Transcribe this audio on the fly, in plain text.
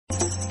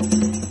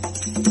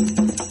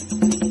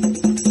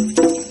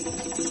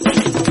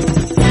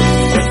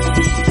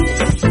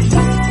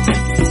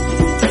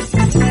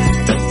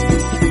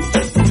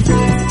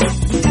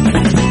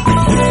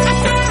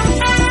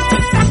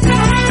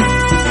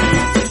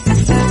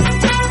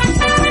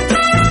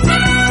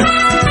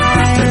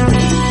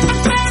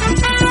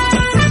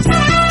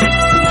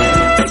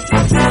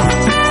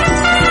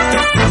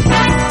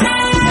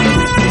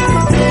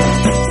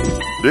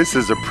This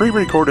is a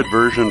pre-recorded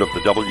version of the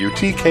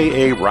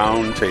WTKA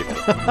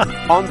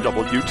Roundtable on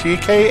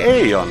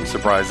WTKA,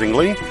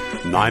 unsurprisingly,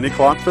 9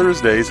 o'clock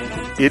Thursdays.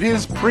 It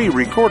is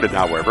pre-recorded,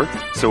 however,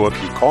 so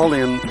if you call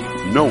in,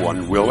 no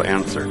one will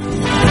answer.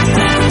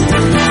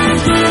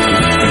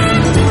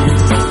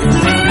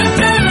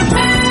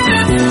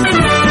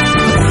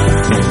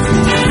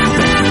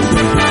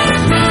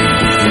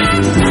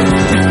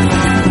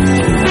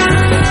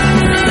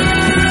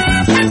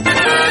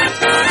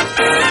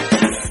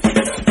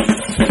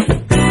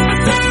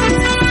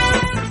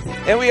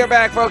 And we are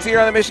back, folks, here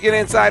on the Michigan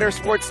Insider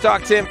Sports Talk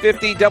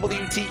 1050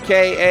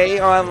 WTKA,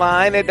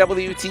 online at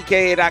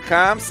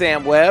WTKA.com.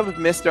 Sam Webb,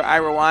 Mr.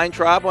 Ira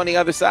Weintraub on the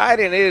other side,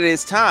 and it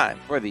is time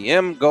for the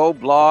MGO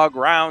Blog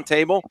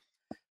Roundtable.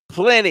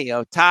 Plenty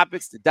of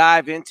topics to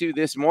dive into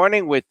this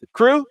morning with the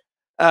crew,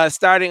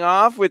 starting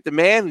off with the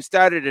man who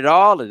started it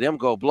all at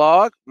MGO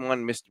Blog,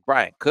 one Mr.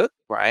 Brian Cook.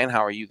 Brian,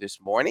 how are you this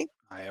morning?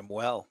 I am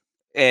well.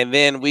 And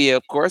then we,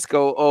 of course,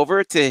 go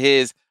over to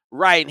his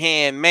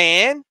right-hand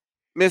man,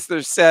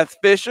 Mr. Seth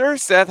Fisher.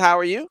 Seth, how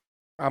are you?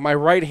 My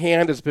right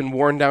hand has been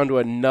worn down to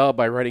a nub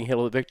by writing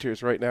Hail of the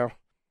Victors right now.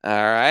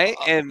 All right.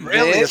 And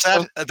really?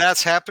 then,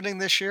 That's happening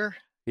this year?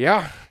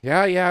 Yeah.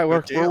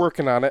 We're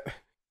working on it.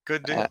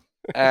 Good deal. all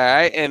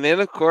right. And then,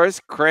 of course,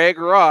 Craig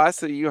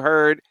Ross, who you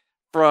heard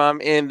from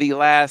in the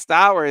last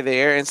hour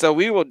there. And so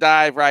we will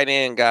dive right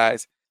in,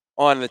 guys,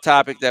 on the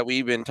topic that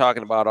we've been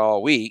talking about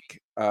all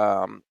week,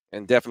 and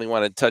definitely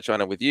want to touch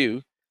on it with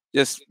you.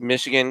 Just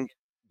Michigan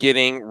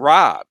getting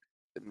robbed.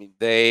 I mean,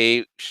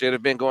 they should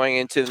have been going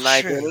into the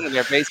ninth inning in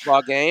their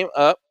baseball game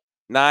up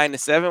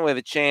 9-7 with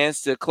a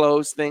chance to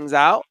close things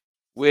out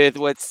with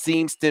what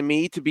seems to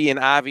me to be an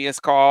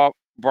obvious call,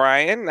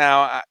 Brian.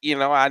 Now,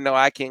 I know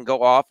I can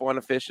go off on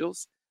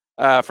officials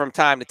from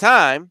time to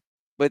time,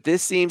 but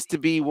this seems to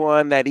be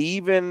one that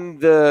even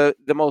the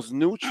most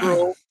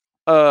neutral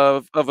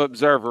of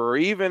observer, or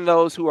even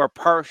those who are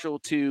partial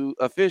to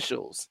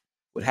officials,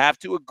 would have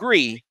to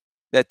agree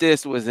that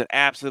this was an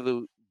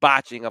absolute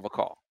botching of a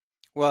call.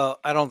 Well,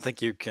 I don't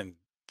think you can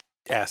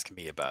ask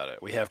me about it.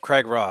 We have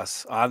Craig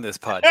Ross on this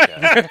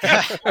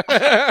podcast.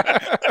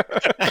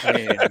 I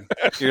mean,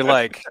 you're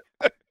like,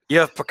 you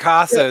have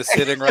Picasso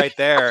sitting right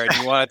there, and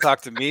you want to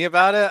talk to me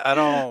about it?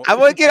 I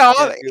would get all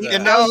it.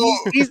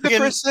 He's the you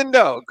know-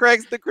 crescendo.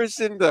 Craig's the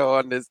crescendo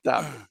on this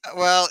topic.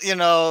 Well,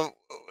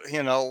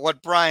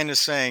 what Brian is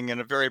saying in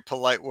a very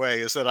polite way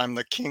is that I'm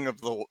the king of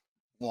the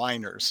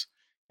whiners,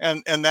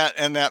 and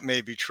that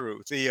may be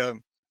true.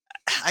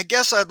 I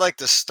guess I'd like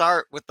to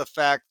start with the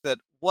fact that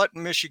what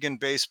Michigan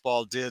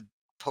baseball did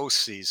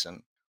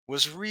postseason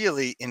was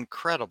really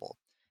incredible.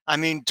 I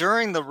mean,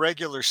 during the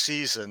regular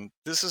season,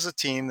 this is a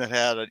team that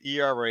had an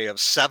ERA of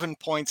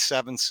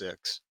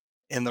 7.76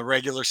 in the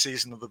regular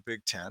season of the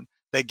Big Ten.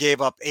 They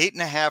gave up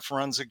 8.5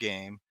 runs a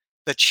game.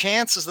 The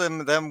chances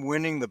of them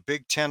winning the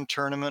Big Ten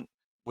tournament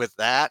with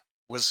that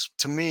was,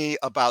 to me,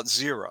 about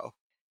zero.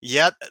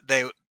 Yet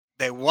they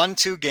won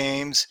 2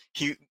 games.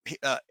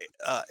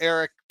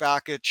 Eric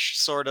Bakich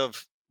sort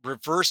of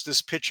reversed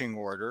his pitching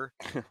order,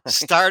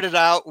 started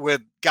out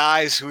with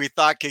guys who he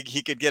thought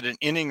he could get an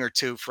inning or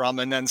 2 from,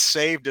 and then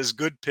saved as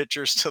good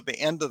pitchers till the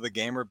end of the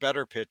game, or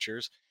better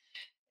pitchers.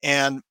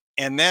 And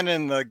then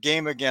in the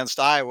game against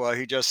Iowa,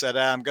 he just said,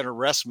 I'm going to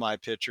rest my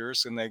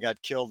pitchers, and they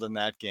got killed in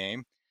that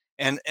game.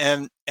 And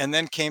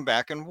then came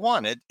back and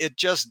won. It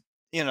just,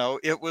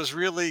 it was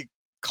really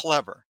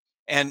clever.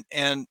 And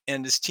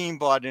his team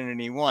bought in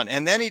and he won.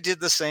 And then he did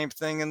the same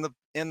thing in the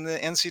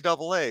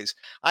NCAAs.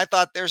 I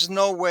thought there's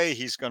no way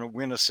he's going to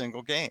win a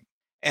single game.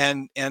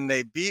 And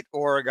they beat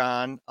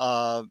Oregon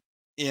where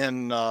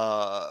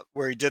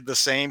he did the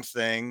same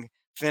thing,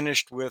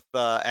 finished with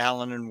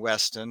Allen and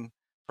Weston,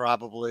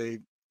 probably,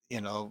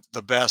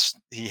 the best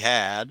he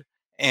had.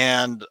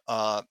 And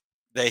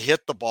they hit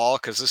the ball,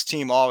 because this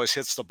team always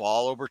hits the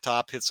ball over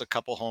top, hits a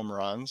couple home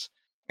runs.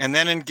 And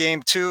then in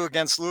game 2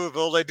 against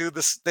Louisville, they do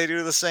the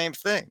same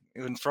thing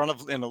in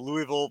a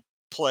Louisville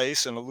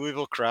place, in a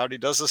Louisville crowd. He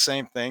does the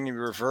same thing. He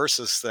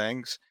reverses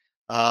things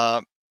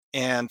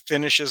and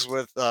finishes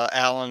with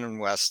Allen and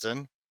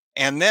Weston.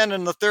 And then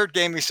in the third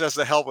game, he says,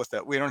 the hell with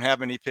it. We don't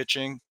have any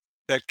pitching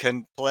that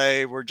can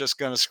play. We're just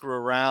going to screw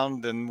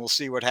around and we'll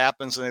see what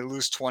happens. And they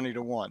lose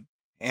 20-1.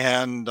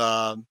 And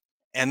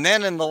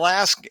then in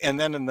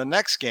the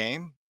next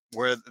game,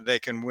 where they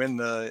can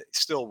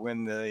still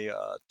win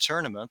the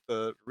tournament,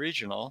 the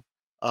regional,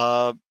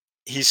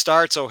 he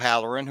starts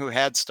O'Halloran, who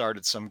had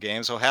started some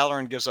games.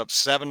 O'Halloran gives up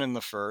 7 in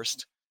the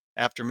first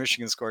after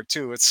Michigan scored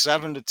 2. It's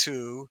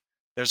 7-2.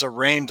 There's a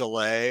rain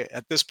delay.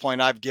 At this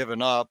point, I've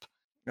given up.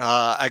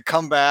 I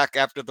come back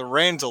after the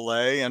rain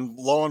delay, and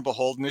lo and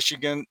behold,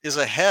 Michigan is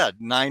ahead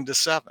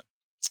 9-7.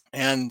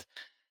 And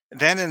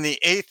then in the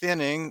 8th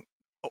inning,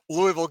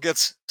 Louisville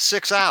gets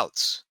 6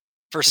 outs.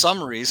 For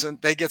some reason,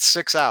 they get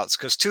 6 outs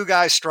because 2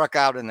 guys struck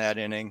out in that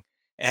inning,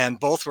 and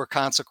both were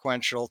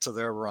consequential to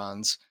their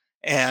runs.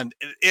 And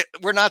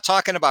we're not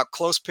talking about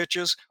close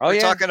pitches.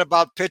 We're talking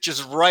about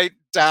pitches right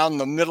down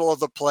the middle of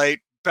the plate,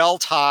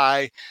 belt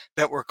high,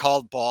 that were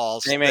called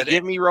balls. Hey man,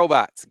 give me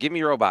robots. Give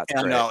me robots.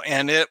 I know,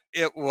 and it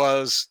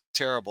was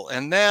terrible.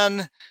 And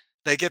then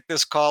they get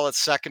this call at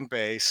second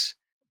base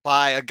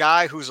by a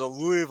guy who's a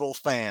Louisville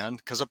fan,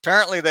 because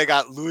apparently they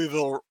got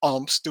Louisville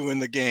umps doing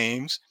the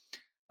games.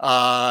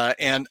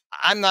 And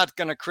I'm not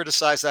going to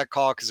criticize that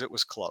call because it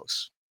was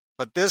close.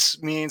 But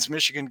this means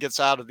Michigan gets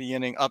out of the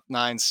inning up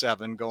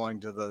 9-7 going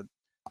to the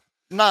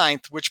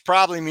 9th, which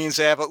probably means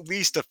they have at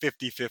least a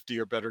 50-50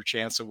 or better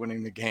chance of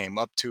winning the game,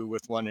 up 2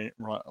 with one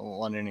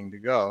inning to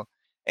go.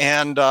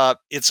 And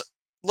it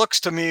looks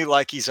to me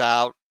like he's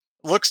out.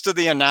 Looks to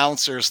the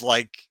announcers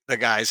like the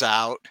guy's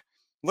out.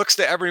 Looks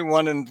to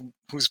everyone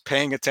who's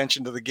paying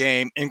attention to the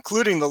game,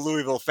 including the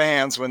Louisville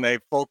fans, when they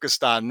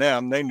focused on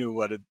them, they knew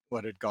what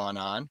had gone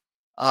on.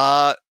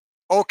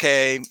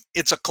 Okay,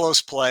 it's a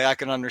close play. I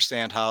can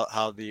understand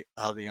how the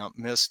ump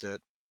missed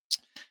it.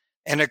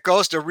 And it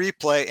goes to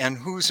replay, and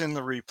who's in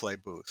the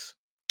replay booth?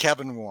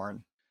 Kevin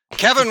Warren.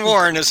 Kevin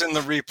Warren is in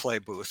the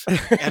replay booth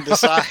and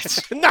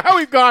decides. Now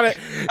we've got it.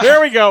 There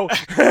we go.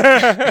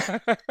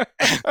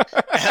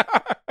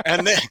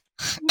 and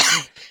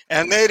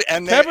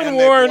Kevin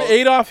Warren,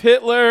 Adolf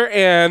Hitler,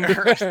 and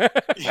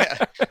yeah,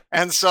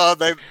 and so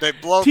they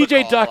blow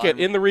TJ Duckett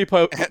in the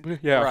repo.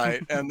 Yeah,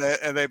 right, and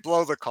they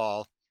blow the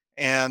call,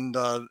 and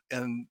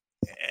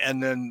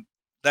then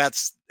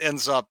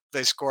ends up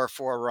they score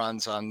 4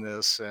 runs on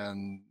this,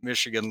 and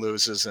Michigan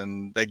loses,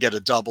 and they get a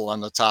double on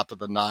the top of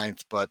the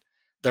 9th, but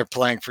they're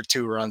playing for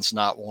 2 runs,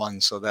 not 1,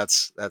 so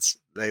that's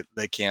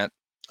they can't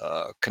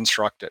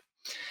construct it.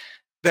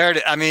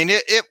 I mean,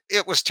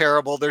 it was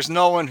terrible. There's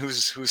no one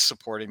who's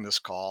supporting this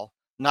call.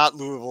 Not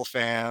Louisville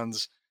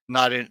fans,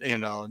 not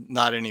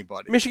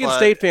anybody. Michigan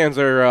State fans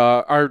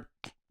are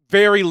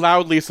very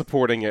loudly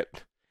supporting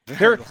it.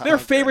 Their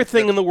favorite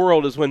thing in the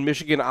world is when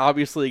Michigan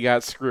obviously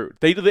got screwed.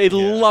 They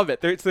love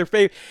it. It's their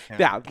favorite.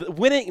 Yeah,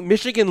 winning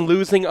Michigan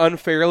losing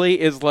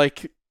unfairly is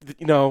like,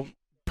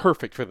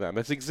 perfect for them.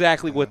 That's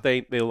exactly what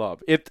they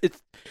love.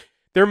 It's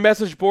their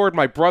message board.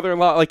 My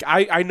brother-in-law, like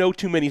I know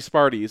too many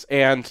Sparties,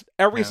 and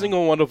every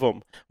single one of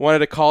them wanted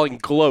to call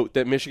and gloat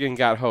that Michigan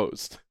got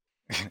hosed.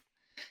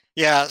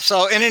 Yeah.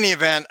 So in any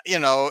event,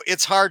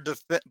 it's hard to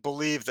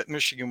believe that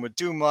Michigan would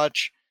do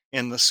much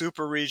in the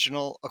Super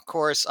Regional. Of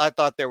course, I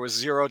thought there was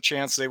 0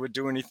 chance they would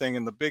do anything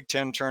in the Big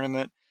Ten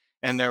tournament,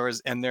 and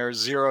there's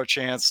 0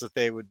 chance that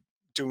they would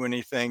do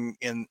anything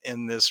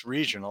in this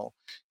regional.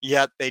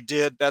 Yet they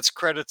did. That's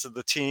credit to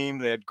the team.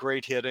 They had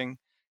great hitting.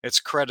 It's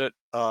credit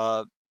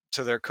to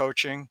their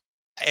coaching.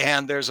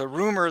 And there's a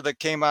rumor that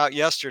came out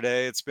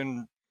yesterday. It's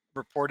been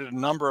reported a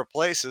number of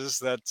places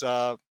that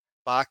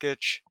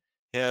Bakich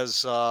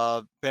has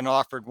been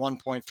offered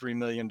 $1.3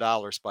 million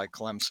by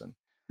Clemson.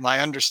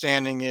 My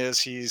understanding is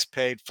he's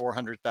paid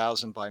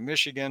 $400,000 by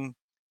Michigan.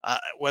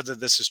 Whether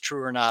this is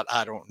true or not,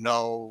 I don't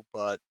know,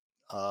 but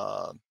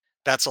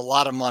that's a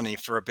lot of money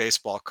for a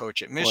baseball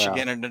coach at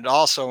Michigan. Wow. And it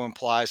also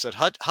implies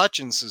that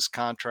Hutchins's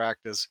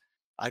contract is,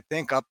 I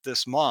think, up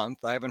this month.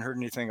 I haven't heard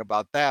anything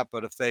about that,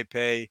 but if they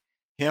pay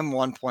him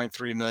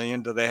 $1.3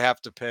 million, do they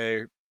have to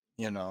pay,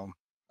 her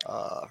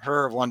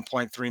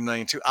 $1.3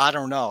 million too? I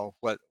don't know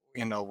what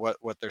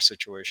their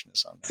situation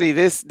is on that. See,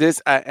 this,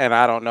 and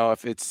I don't know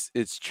if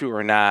it's true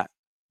or not,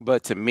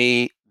 but to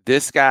me,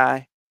 this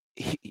guy,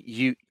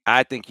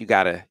 I think you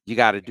gotta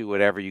do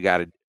whatever you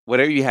have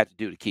to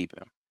do to keep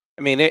him.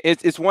 I mean,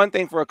 it's one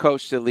thing for a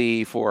coach to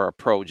leave for a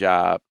pro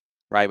job,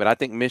 right? But I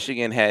think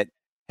Michigan had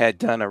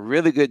done a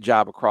really good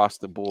job across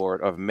the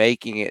board of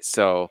making it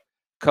so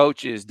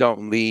coaches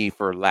don't leave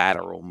for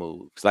lateral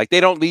moves. Like, they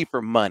don't leave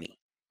for money,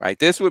 right?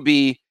 This would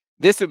be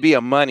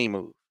a money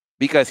move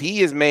because he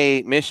has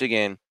made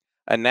Michigan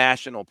a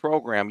national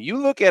program. You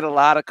look at a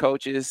lot of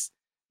coaches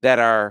that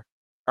are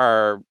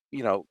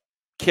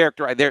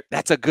characterized.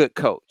 That's a good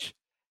coach.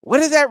 What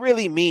does that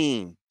really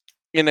mean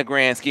in the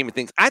grand scheme of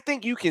things? I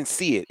think you can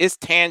see it. It's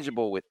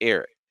tangible with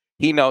Eric.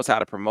 He knows how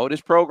to promote his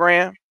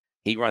program.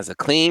 He runs a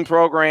clean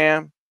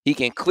program. He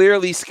can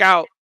clearly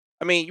scout.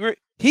 I mean,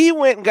 he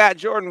went and got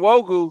Jordan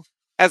Wogu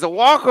as a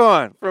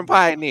walk-on from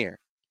Pioneer.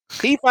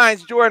 He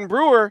finds Jordan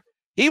Brewer.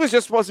 He was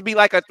just supposed to be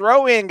like a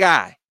throw-in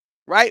guy,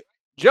 right?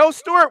 Joe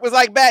Stewart was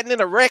like batting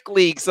in a rec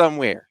league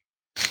somewhere.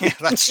 Yeah,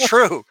 that's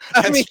true.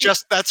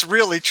 That's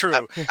really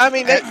true. I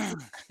mean,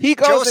 he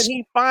goes and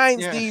he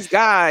finds these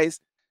guys,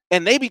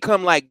 and they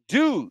become like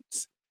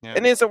dudes. Yeah.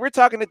 And then so we're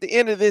talking at the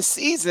end of this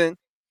season,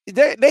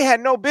 they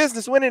had no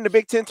business winning the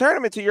Big Ten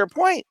tournament, to your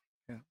point,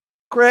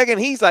 Craig. And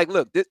he's like,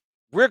 look,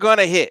 we're going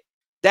to hit.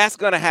 That's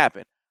going to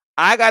happen.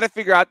 I got to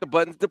figure out the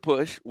buttons to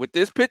push with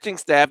this pitching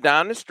staff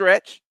down the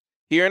stretch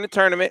here in the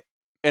tournament.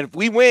 And if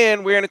we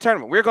win, we're in the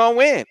tournament. We're going to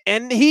win.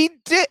 And he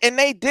did. And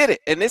they did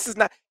it. And this is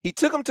not, he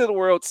took them to the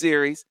World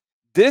Series.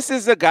 This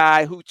is a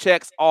guy who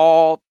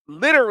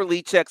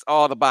literally checks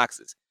all the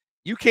boxes.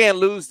 You can't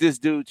lose this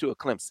dude to a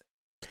Clemson.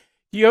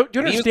 You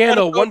understand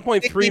though,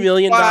 $1.3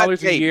 million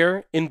a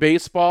year in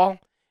baseball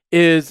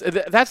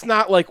that's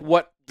not like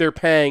what they're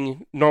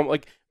paying normal.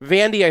 Like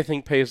Vandy, I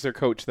think, pays their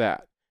coach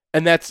that.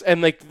 And that's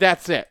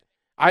it.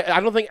 I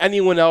don't think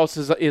anyone else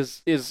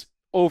is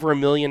over $1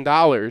 million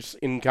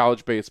in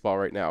college baseball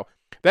right now.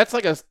 That's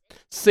like a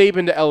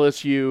Saban to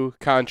LSU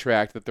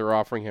contract that they're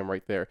offering him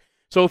right there.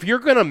 So if you're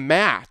going to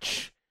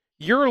match,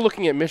 you're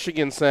looking at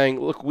Michigan saying,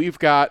 "Look,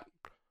 okay."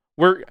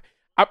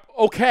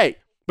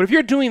 But if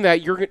you're doing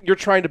that, you're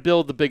trying to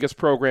build the biggest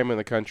program in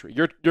the country.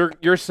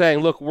 You're saying,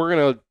 "Look, we're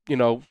going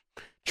to,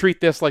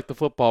 treat this like the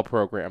football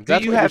program."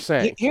 That's what you're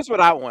saying. Here's what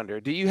I wonder: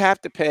 Do you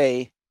have to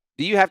pay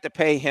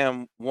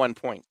him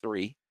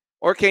 1.3?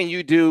 Or can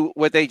you do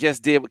what they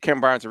just did with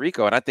Kim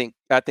Barnes-Rico? And I think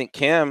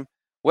Kim,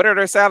 what did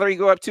her salary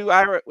go up to?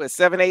 Ira, was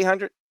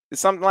 $700-800,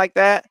 something like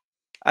that.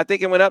 I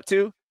think it went up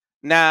to.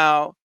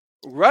 Now,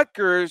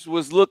 Rutgers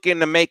was looking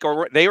to make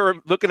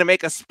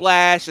a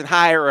splash and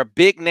hire a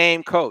big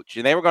name coach,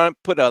 and they were going to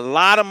put a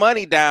lot of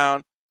money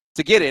down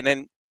to get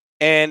it.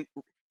 And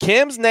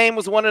Kim's name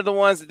was one of the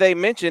ones that they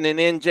mentioned in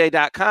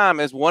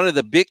NJ.com as one of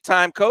the big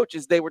time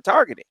coaches they were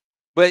targeting.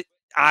 But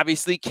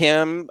obviously,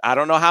 Kim, I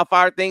don't know how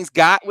far things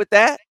got with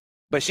that.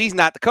 But she's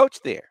not the coach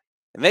there.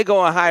 And they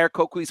go and hire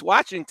Coquise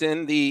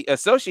Washington, the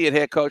associate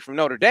head coach from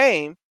Notre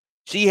Dame.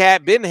 She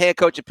had been the head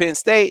coach at Penn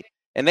State,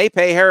 and they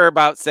pay her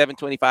about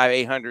 $725,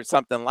 $800,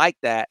 something like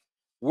that.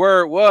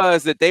 Word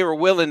was that they were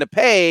willing to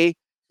pay,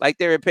 like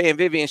they were paying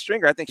Vivian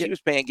Stringer. I think she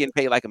was getting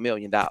paid like $1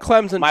 million.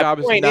 Clemson job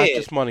is not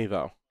just money,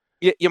 though.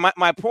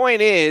 My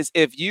point is,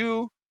 if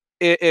you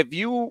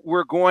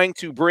were going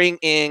to bring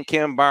in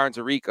Kim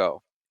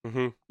Barnes-Rico,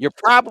 you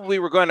probably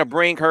were going to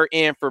bring her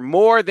in for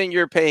more than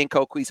you're paying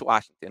Coquise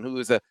Washington, who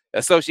is an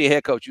associate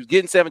head coach who's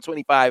getting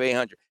 $725,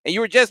 $800, and you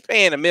were just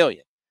paying $1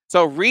 million.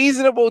 So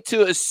reasonable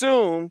to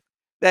assume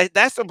that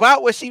that's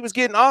about what she was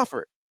getting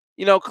offered,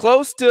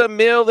 close to $1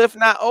 million, if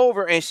not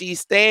over. And she's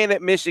staying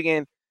at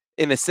Michigan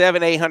in the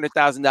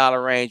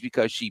 $700,000-$800,000 range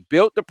because she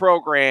built the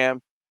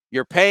program.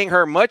 You're paying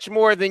her much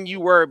more than you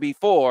were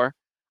before.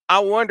 I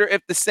wonder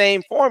if the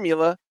same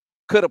formula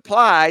could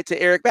apply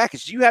to Erik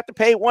Backus. Do you have to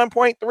pay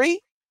 1.3?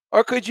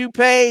 Or could you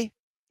pay,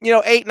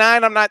 8,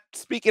 9? I'm not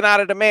speaking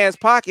out of the man's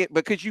pocket,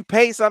 but could you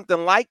pay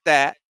something like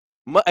that,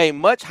 a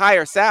much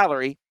higher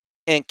salary,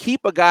 and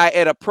keep a guy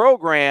at a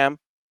program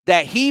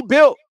that he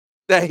built?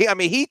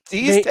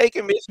 He's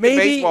taking Michigan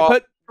baseball.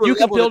 But you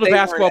can build a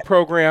basketball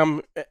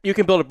program. You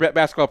can build a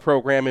basketball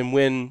program and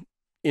win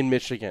in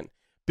Michigan.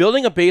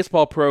 Building a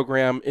baseball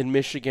program in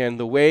Michigan,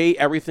 the way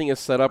everything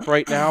is set up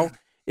right now,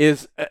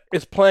 is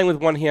playing with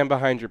one hand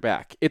behind your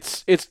back.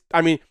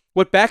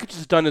 What Backus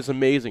has done is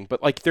amazing,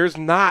 but there's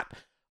not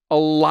a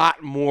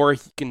lot more he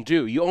can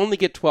do. You only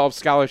get 12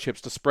 scholarships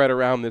to spread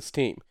around this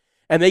team,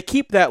 and they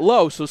keep that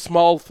low so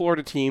small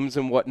Florida teams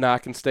and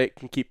whatnot can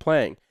keep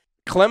playing.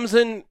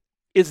 Clemson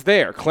is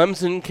there.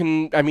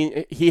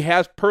 Clemson he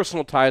has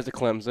personal ties to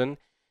Clemson,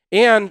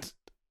 and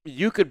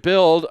you could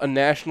build a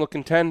national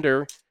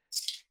contender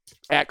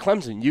at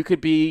Clemson. You could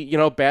be,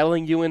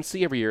 battling UNC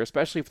every year,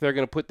 especially if they're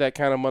going to put that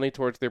kind of money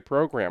towards their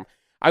program.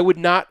 I would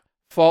not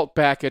fault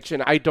Backus,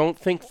 and I don't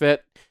think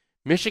that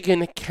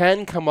Michigan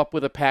can come up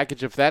with a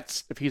package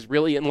unless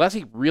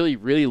he really,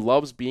 really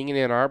loves being in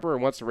Ann Arbor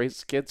and wants to raise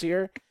his kids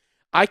here.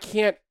 I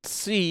can't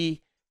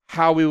see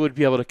how we would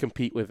be able to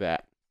compete with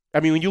that.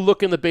 When you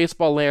look in the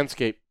baseball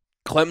landscape,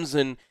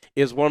 Clemson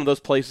is one of those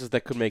places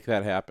that could make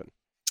that happen.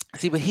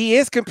 See, but he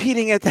is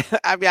competing at that.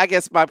 I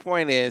guess my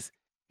point is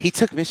he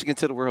took Michigan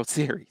to the World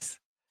Series,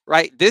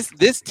 right?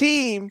 This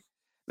team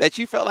that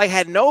you felt like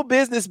had no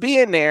business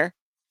being there.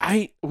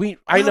 I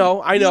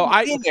know.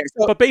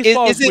 But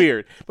baseball is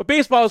weird. But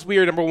baseball is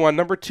weird, number one.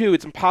 Number two,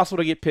 it's impossible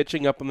to get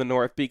pitching up in the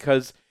North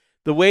because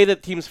the way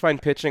that teams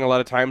find pitching, a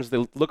lot of times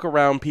they look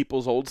around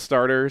people's old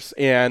starters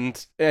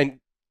and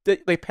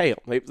they pay them.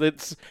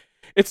 It's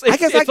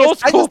old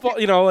school.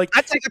 I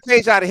take a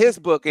page out of his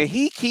book, and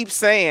he keeps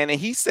saying,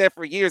 and he said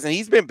for years, and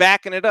he's been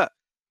backing it up.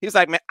 He's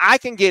like, man, I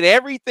can get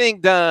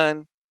everything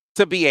done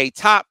to be a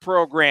top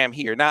program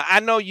here. Now,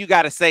 I know you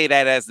got to say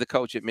that as the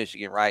coach at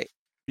Michigan, right?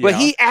 But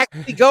he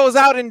actually goes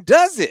out and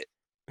does it.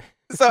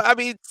 So,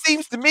 it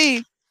seems to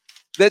me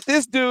that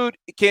this dude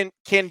can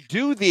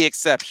do the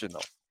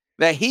exceptional,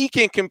 that he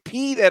can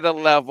compete at a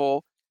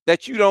level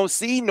that you don't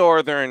see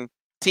Northern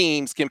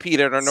teams compete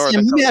at or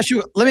Northern. Let me ask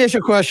you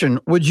a question.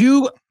 Would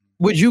you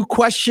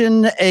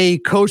question a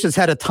coach that's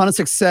had a ton of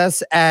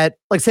success at,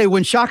 say,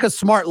 when Shaka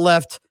Smart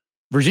left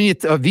Virginia,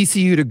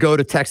 VCU to go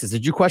to Texas?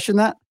 Did you question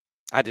that?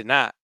 I did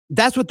not.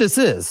 That's what this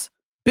is.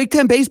 Big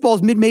Ten baseball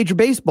is mid-major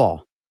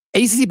baseball.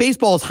 ACC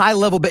baseball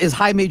is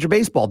high major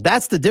baseball.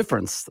 That's the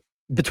difference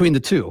between the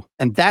two.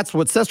 And that's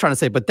what Seth's trying to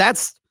say. But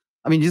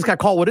you just got to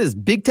call it what it is.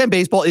 Big Ten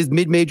baseball is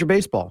mid-major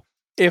baseball.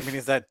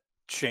 Is that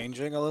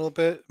changing a little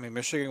bit?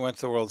 Michigan went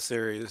to the World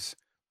Series.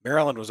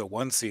 Maryland was a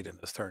 1 seed in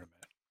this tournament.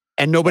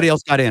 and nobody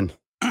else got in.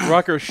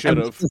 Rutgers should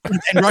have.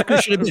 And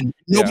Rutgers should have been.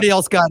 Nobody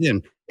else got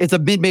in. It's a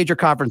mid-major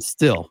conference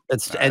still.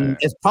 It's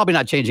probably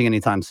not changing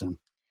anytime soon.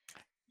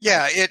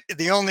 Yeah,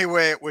 the only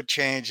way it would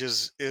change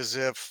is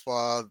if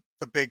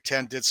the Big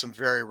Ten did some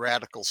very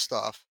radical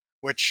stuff,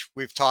 which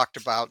we've talked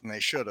about, and they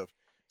should have.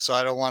 So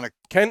I don't want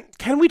to.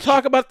 Can we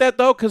talk about that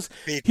though? Because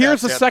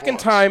here's the second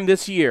time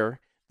this year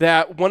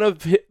that one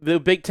of the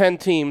Big Ten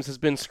teams has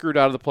been screwed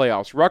out of the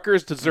playoffs.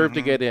 Rutgers deserved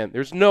to get in.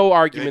 There's no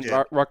argument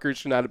Rutgers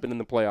should not have been in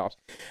the playoffs.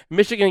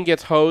 Michigan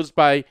gets hosed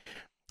by,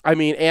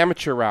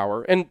 amateur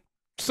hour. And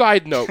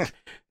side note,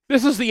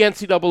 this is the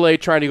NCAA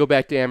trying to go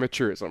back to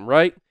amateurism,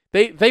 right?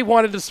 They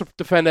wanted to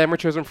defend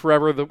amateurism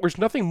forever. There's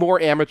nothing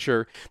more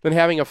amateur than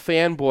having a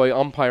fanboy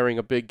umpiring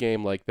a big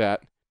game like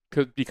that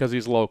because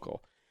he's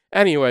local.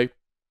 Anyway.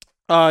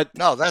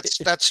 No,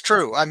 that's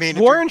true. I mean,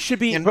 Warren should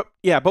be,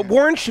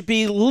 Warren should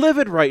be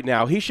livid right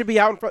now. He should be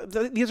out in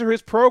front. These are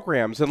his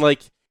programs, and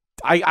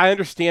I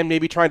understand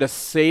maybe trying to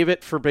save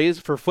it for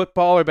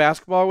football or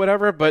basketball or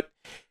whatever, but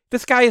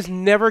this guy is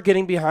never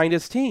getting behind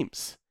his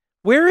teams.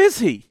 Where is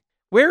he?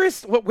 Where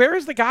is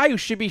the guy who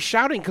should be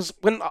shouting? Because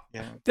when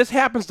this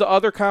happens to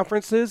other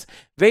conferences,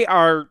 they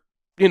are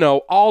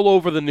all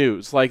over the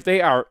news.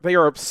 They are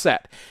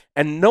upset.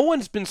 And no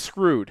one's been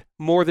screwed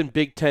more than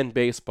Big Ten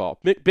baseball.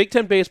 Big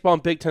Ten baseball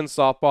and Big Ten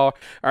softball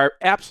are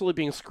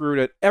absolutely being screwed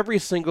at every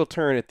single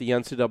turn at the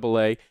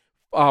NCAA,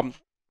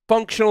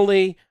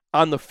 functionally,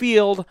 on the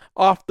field,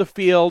 off the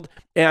field,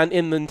 and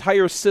in the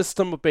entire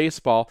system of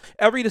baseball.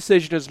 Every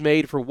decision is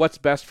made for what's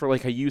best for a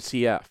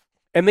UCF.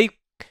 And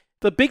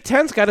the Big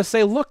Ten's got to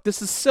say, look,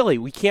 this is silly.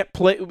 We can't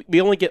play. We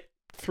only get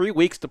 3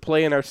 weeks to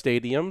play in our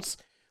stadiums.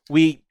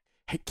 We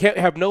can't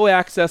have no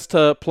access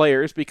to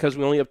players because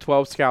we only have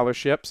 12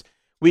 scholarships.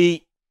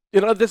 This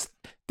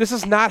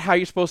is not how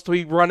you're supposed to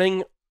be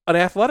running an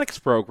athletics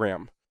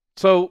program.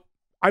 So,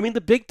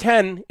 the Big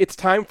Ten, it's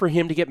time for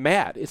him to get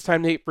mad. It's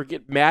time to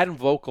get mad and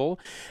vocal.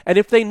 And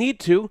if they need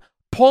to,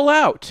 pull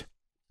out.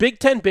 Big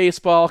Ten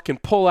baseball can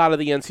pull out of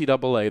the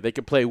NCAA. They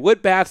can play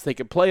wood bats. They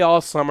can play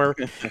all summer.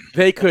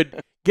 They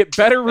could get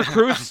better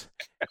recruits,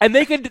 and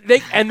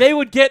they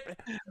would get.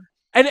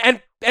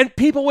 And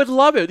people would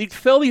love it. They'd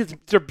fill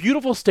they're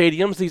beautiful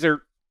stadiums. These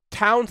are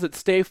towns that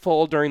stay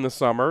full during the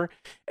summer,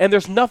 and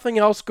there's nothing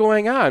else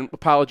going on.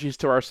 Apologies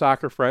to our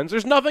soccer friends.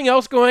 There's nothing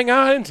else going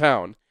on in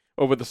town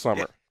over the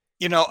summer.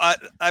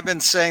 I've been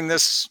saying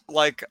this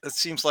it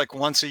seems like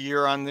once a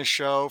year on this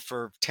show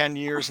for 10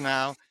 years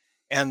now,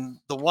 and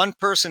the one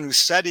person who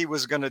said he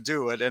was going to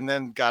do it and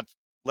then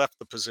left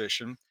the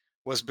position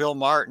was Bill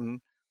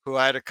Martin, who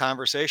I had a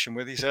conversation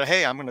with. He said,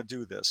 "Hey, I'm going to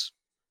do this.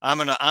 I'm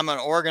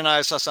gonna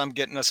organize us. I'm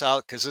getting us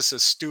out because this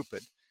is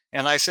stupid."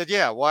 And I said,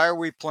 "Yeah, why are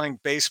we playing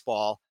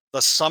baseball,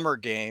 the summer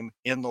game,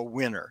 in the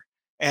winter?"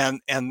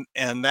 And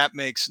that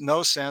makes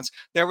no sense.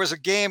 There was a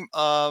game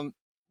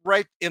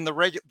right in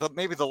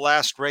maybe the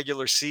last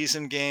regular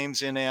season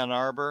games in Ann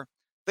Arbor.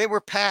 They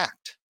were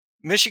packed.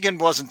 Michigan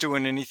wasn't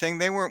doing anything.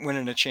 They weren't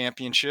winning a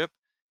championship,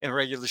 a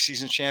regular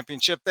season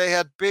championship. They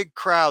had big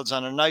crowds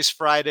on a nice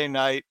Friday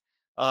night.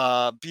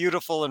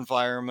 Beautiful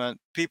environment.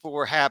 People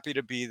were happy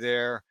to be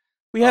there.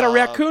 We had a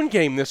raccoon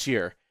game this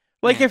year.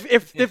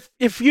 If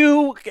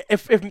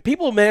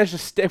people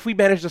managed to if we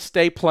managed to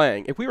stay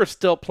playing, if we were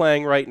still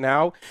playing right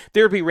now,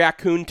 there would be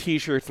raccoon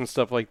T-shirts and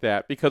stuff like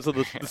that because of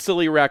the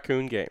silly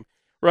raccoon game,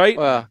 right?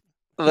 Well,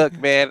 look,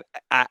 man,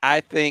 I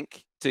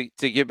think to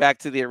get back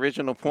to the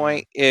original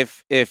point,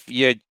 if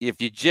you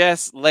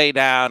just lay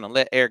down and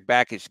let Erik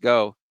Bakich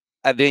go,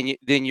 then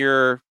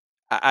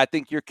I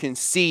think you're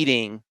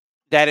conceding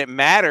that it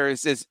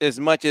matters as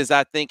much as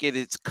I think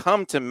it's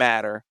come to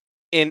matter.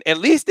 At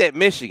least at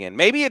Michigan.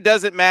 Maybe it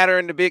doesn't matter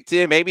in the Big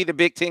Ten. Maybe the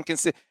Big Ten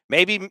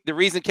maybe the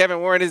reason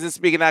Kevin Warren isn't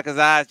speaking out because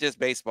it's just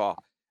baseball.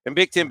 And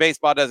Big Ten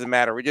baseball doesn't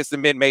matter. We're just a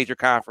mid-major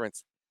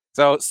conference.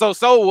 So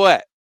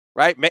what?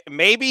 Right?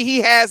 Maybe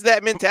he has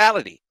that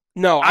mentality.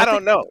 No, I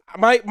don't know.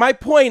 My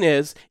point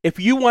is, if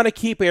you want to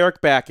keep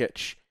Erik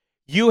Bakich,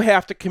 you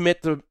have to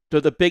commit to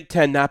the Big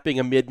Ten not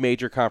being a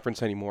mid-major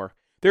conference anymore.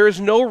 There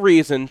is no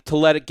reason to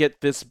let it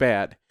get this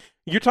bad.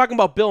 You're talking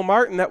about Bill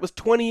Martin. That was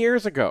 20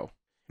 years ago.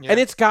 Yeah.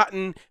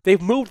 And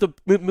they've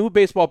moved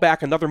baseball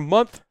back another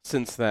month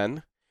since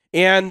then,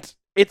 and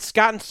it's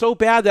gotten so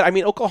bad that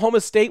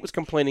Oklahoma State was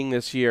complaining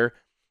this year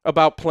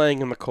about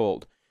playing in the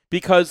cold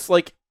because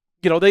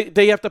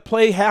they have to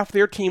play half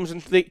their teams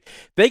and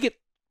they get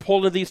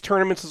pulled into these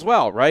tournaments as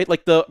well, right?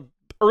 Like the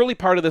early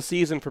part of the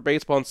season for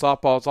baseball and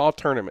softball is all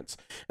tournaments,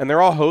 and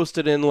they're all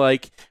hosted in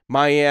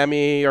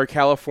Miami or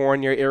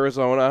California,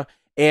 Arizona.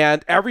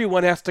 And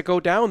everyone has to go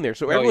down there.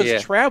 So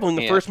everyone's traveling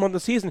the first month of the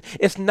season.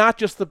 It's not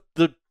just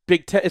the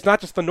Big Ten. It's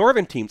not just the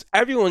northern teams.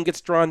 Everyone gets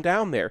drawn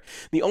down there.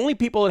 The only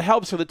people it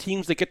helps are the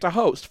teams that get to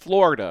host,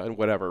 Florida and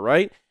whatever,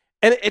 right?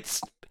 And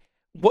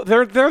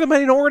they're the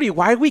minority.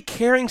 Why are we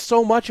caring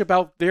so much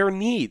about their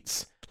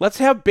needs? Let's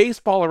have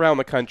baseball around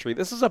the country.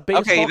 This is a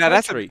baseball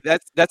country.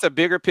 That's a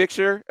bigger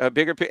picture,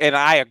 and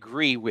I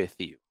agree with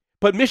you.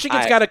 But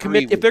Michigan's got to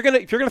commit. If you're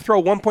gonna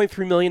throw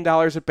 $1.3 million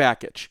at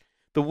Bakich,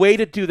 the way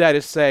to do that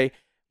is say,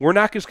 we're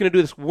not just going to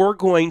do this. We're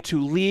going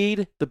to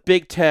lead the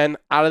Big Ten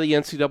out of the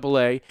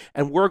NCAA,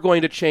 and we're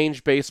going to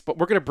change baseball.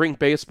 We're going to bring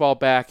baseball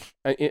back,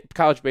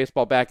 college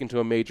baseball back into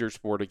a major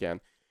sport again,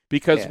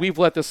 because we've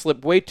let this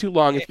slip way too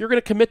long. If you're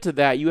going to commit to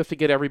that, you have to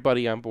get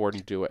everybody on board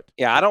and do it.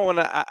 Yeah, I don't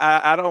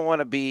want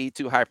to be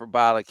too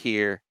hyperbolic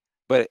here,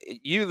 but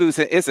you lose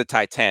it. It's a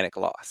Titanic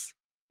loss.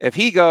 If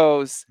he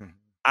goes,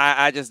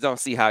 I just don't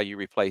see how you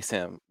replace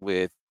him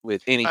with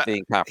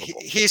anything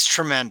comparable. He's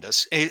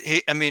tremendous.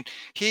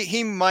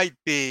 He might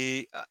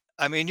be.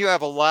 I mean, you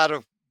have a lot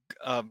of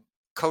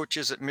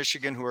coaches at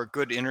Michigan who are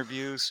good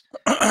interviews.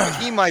 But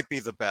he might be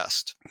the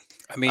best.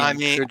 I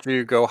mean, could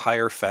you go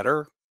hire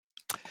Federer?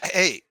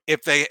 Hey,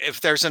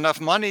 if there's enough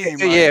money,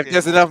 if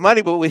there's enough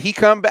money, but would he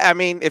come back? I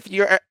mean,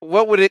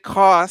 what would it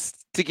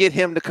cost to get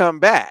him to come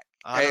back?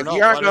 I don't know.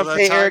 You aren't going to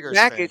pay Eric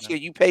Nackich.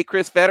 You pay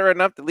Chris Federer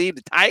enough to lead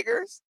the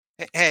Tigers?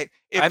 Hey,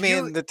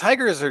 the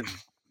Tigers are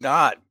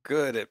not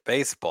good at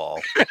baseball.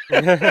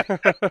 But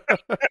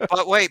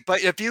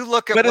if you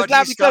look at but it's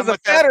not because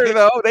of Federer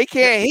though. They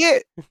can't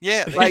hit.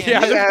 Yeah,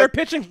 their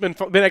pitching's been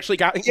actually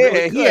gotten. Yeah,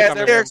 really he has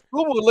Eric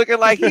Skubal looking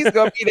like he's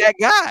going to be that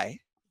guy.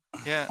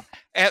 Yeah,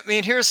 I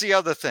mean, here's the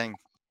other thing: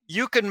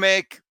 you can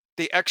make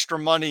the extra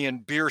money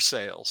in beer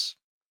sales,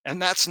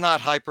 and that's not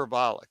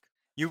hyperbolic.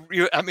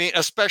 I mean,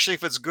 especially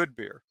if it's good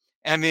beer.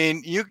 I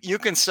mean, you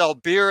can sell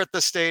beer at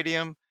the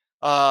stadium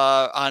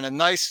on a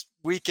nice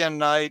weekend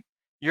night.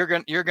 You're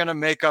gonna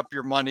make up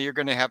your money. You're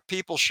gonna have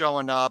people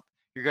showing up.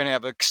 You're gonna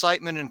have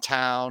excitement in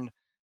town.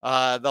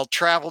 They'll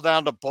travel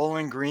down to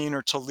Bowling Green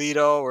or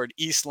Toledo or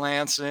East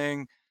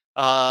Lansing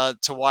to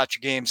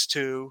watch games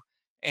too.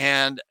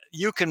 And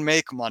you can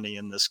make money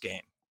in this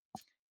game.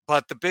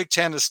 But the Big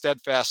Ten has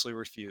steadfastly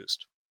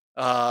refused.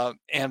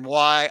 And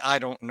why, I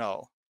don't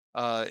know.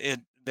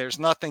 There's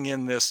nothing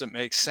in this that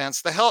makes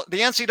sense. The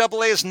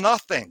NCAA is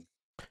nothing.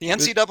 The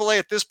NCAA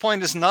at this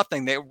point is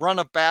nothing. They run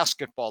a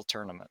basketball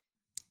tournament.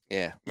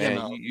 Yeah,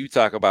 man, you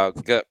talk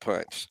about gut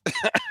punch.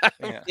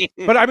 Yeah.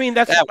 But I mean,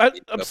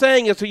 I'm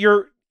saying is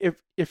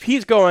if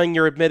he's going,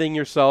 you're admitting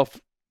yourself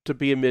to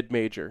be a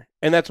mid-major,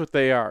 and that's what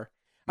they are.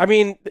 I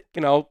mean,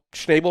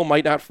 Schnabel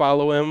might not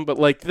follow him, but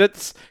like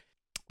there's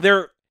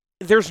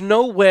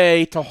no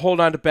way to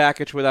hold on to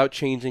Bakich without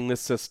changing the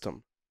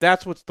system.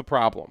 That's what's the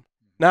problem.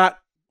 Not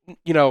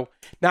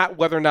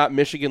whether or not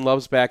Michigan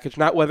loves Bakich,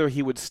 not whether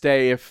he would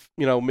stay if,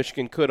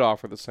 Michigan could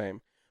offer the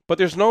same. But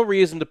there's no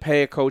reason to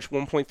pay a coach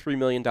 $1.3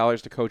 million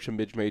to coach a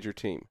mid-major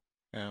team.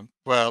 Yeah.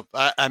 Well,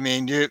 I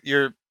mean,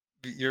 you're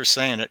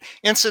saying it.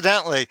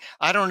 Incidentally,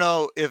 I don't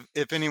know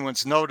if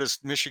anyone's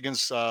noticed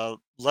Michigan's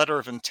letter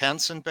of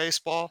intents in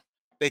baseball.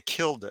 They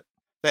killed it.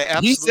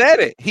 He said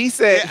it. He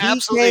said he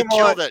absolutely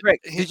killed it.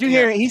 Did you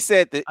hear it? He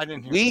said that I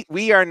didn't hear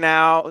we are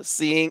now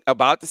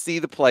about to see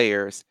the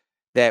players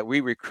that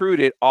we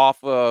recruited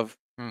off of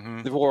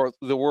the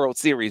World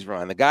Series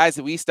run. The guys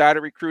that we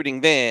started recruiting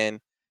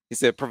then, he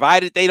said,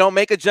 provided they don't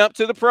make a jump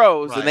to the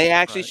pros and they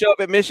actually show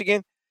up at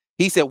Michigan,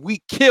 he said,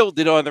 we killed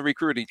it on the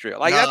recruiting trail.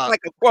 That's like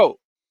a quote.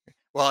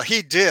 Well,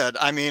 he did.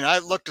 I mean, I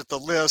looked at the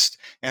list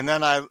and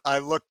then I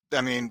looked,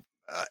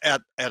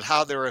 at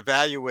how they're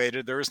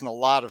evaluated. There isn't a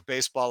lot of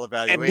baseball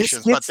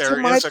evaluations, but there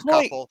is a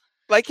couple.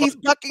 Like he's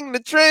bucking the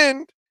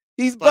trend.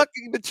 He's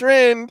bucking the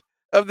trend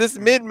of this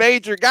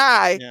mid-major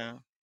guy. Yeah.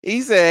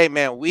 He said, hey,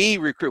 man, we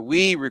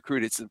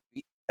recruited some.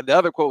 The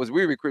other quote was,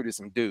 we recruited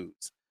some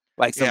dudes.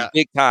 Like some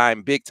big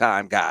time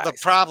guys. The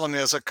problem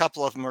is a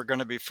couple of them are going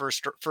to be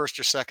first or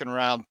second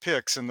round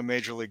picks in the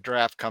Major League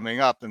Draft coming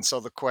up. And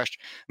so the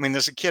question,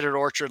 there's a kid at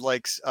Orchard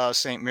Lake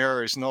St.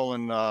 Mary's,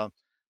 Nolan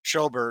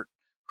Schobert,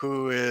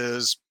 who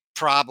is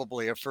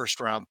probably a first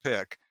round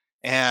pick.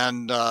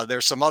 And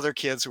there's some other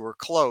kids who were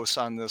close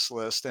on this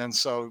list. And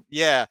so,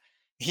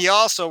 he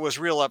also was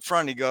real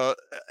upfront. He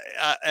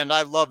and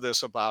I love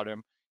this about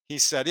him. He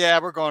said,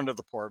 we're going to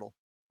the portal.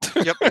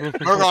 Yep,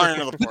 we're going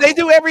into the portal. They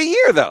do every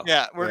year, though.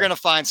 Yeah, we're going to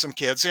find some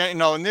kids.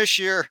 And this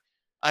year,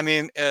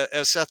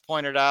 as Seth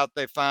pointed out,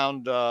 they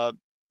found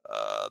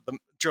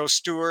Joe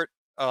Stewart,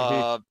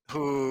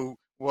 who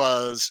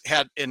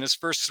had in his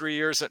first 3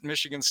 years at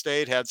Michigan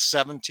State had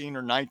 17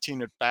 or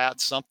 19 at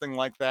bats, something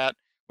like that.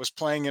 Was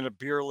playing in a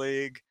beer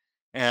league,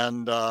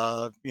 and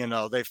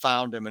they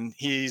found him, and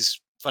he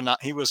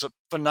was a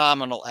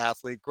phenomenal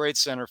athlete, great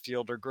center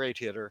fielder, great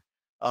hitter.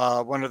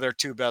 One of their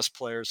two best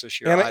players this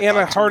year, and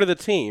a heart of the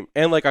team,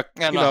 and like a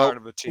heart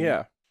of the team.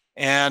 Yeah,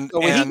 and so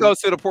when he goes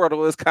to the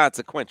portal, it's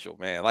consequential,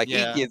 man. Like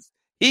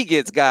he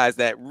gets guys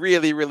that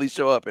really, really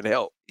show up and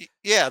help.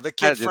 Yeah, the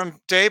kid from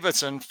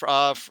Davidson,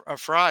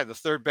 Fry, the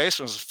third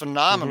baseman, was a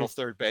phenomenal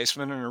third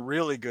baseman and a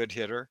really good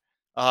hitter.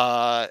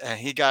 And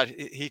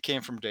he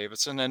came from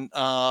Davidson, and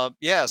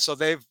so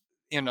they've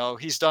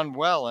he's done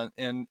well,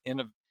 and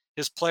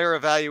his player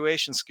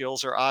evaluation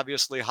skills are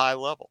obviously high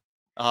level,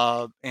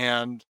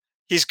 and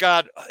he's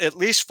got at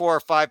least 4 or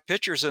 5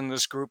 pitchers in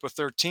this group of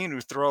 13 who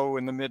throw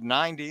in the mid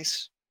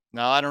 90s.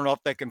 Now I don't know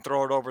if they can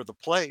throw it over the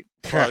plate,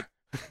 but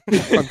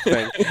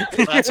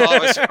that's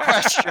always a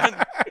question,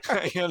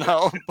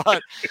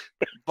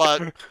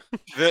 but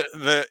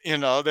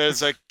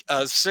there's a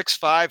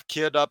 6'5"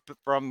 kid up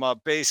from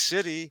Bay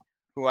City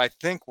who I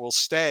think will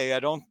stay.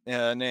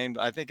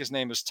 I think his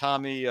name is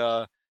Tommy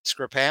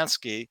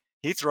Skripansky.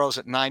 He throws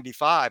at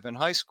 95 in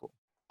high school.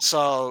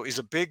 So he's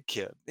a big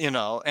kid,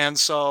 and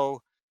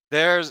so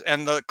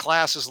and the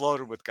class is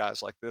loaded with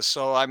guys like this.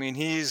 So, I mean,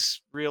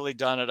 he's really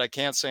done it. I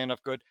can't say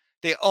enough good.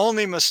 The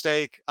only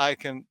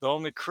the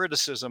only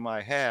criticism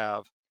I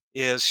have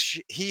is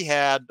he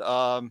had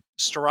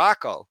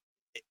Storako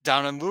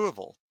down in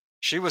Louisville.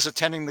 She was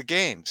attending the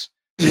games.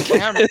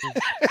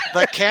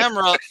 The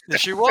camera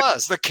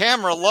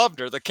loved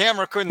her. The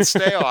camera couldn't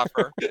stay off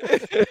her.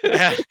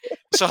 And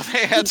so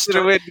they had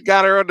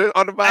got her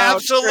on the mound.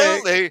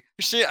 Absolutely.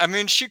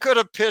 She could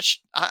have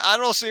pitched. I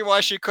don't see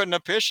why she couldn't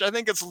have pitched. I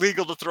think it's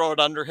legal to throw it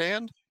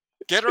underhand.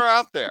 Get her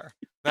out there.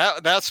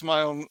 That's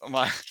my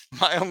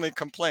only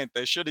complaint.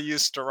 They should have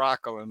used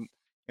Storako,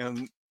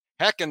 and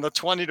heck, in the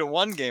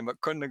 20-1 game, it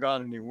couldn't have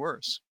gone any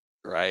worse.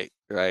 Right.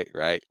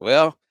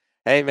 Well,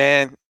 hey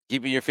man,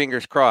 keeping your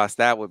fingers crossed.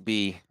 That would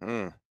be.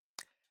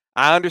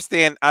 I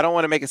understand. I don't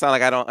want to make it sound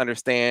like I don't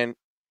understand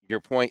your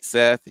point,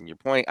 Seth, and your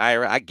point,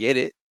 Ira. I get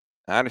it.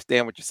 I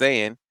understand what you're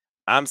saying.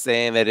 I'm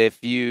saying that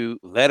if you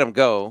let him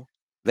go,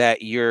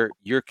 that you're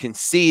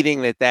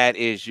conceding that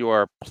is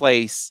your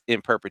place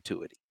in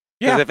perpetuity.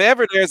 Because if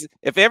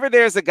ever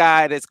there's a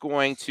guy that's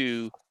going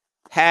to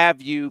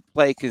have you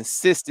play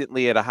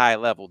consistently at a high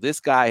level, this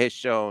guy has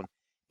shown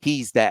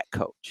he's that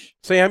coach.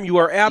 Sam, you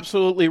are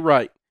absolutely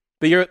right.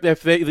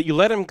 If you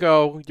let him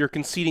go, you're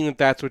conceding that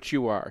that's what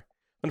you are.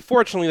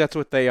 Unfortunately, that's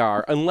what they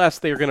are, unless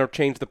they're going to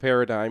change the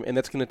paradigm, and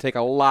that's going to take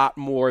a lot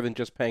more than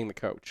just paying the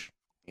coach.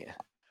 Yeah.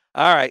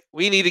 All right,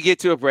 we need to get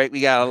to a break.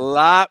 We got a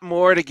lot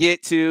more to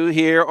get to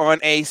here on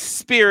a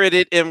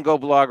spirited MGO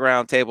Blog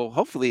Roundtable.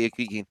 Hopefully, if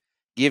we can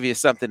give you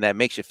something that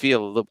makes you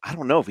feel a little. I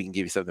don't know if we can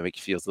give you something that makes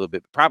you feel a little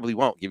bit. Probably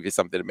won't give you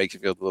something that makes you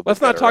feel a little bit.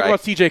 Let's not talk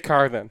about CJ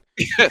Carr then.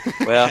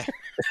 Well,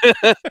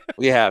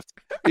 we have to.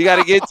 We got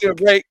to get to a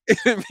break.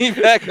 Be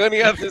back on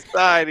the other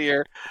side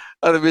here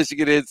on the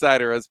Michigan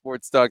Insider on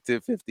Sports Talk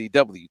 1050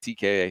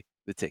 WTKA,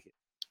 The Ticket.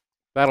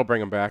 That'll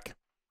bring him back.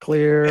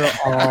 Clear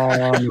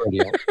on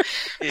radio.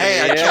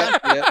 Hey,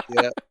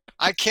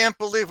 I can't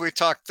believe we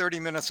talked 30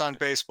 minutes on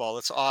baseball.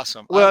 It's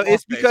awesome. Well,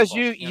 it's because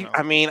you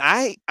I mean,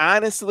 I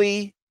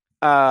honestly,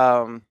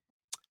 I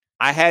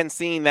hadn't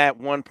seen that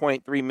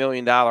 $1.3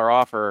 million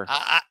offer.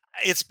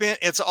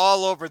 It's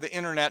all over the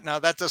internet now.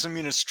 That doesn't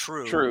mean it's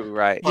true. True,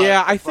 right?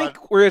 Yeah, I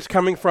think where it's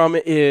coming from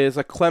is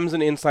a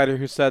Clemson insider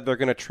who said they're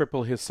going to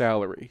triple his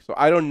salary. So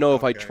I don't know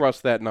if I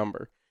trust that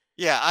number.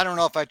 Yeah, I don't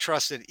know if I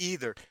trust it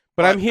either.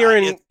 But I'm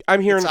hearing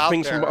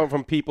things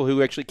from people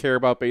who actually care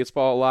about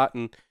baseball a lot,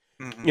 and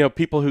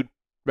people who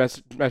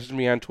message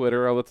me on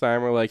Twitter all the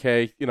time are like,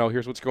 "Hey,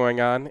 here's what's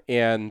going on,"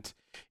 and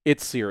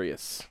it's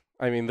serious.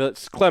 I mean,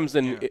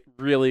 Clemson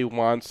really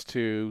wants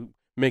to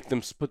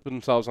put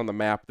themselves on the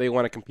map. They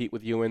want to compete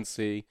with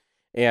UNC,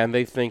 and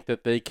they think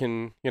that they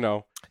can,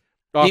 offer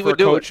a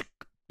coach.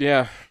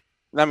 Yeah,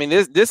 I mean,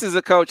 this is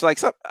a coach like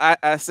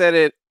I said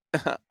it,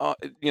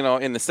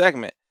 in the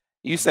segment.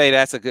 You say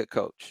that's a good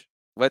coach.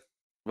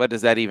 What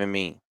does that even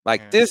mean?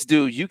 Like this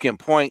dude, you can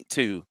point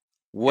to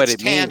what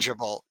it means.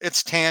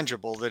 It's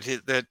tangible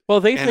that.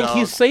 Well, they think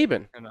he's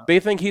Saban. They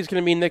think he's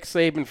going to be Nick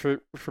Saban for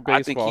baseball.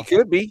 I think he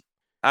could be.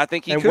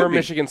 And we're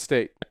Michigan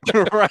State.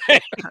 Right.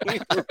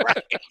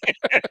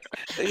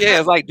 Yeah,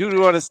 it's like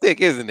doo-doo on a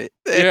stick, isn't it?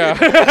 Yeah.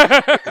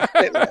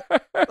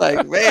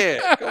 Like,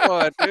 man, come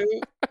on,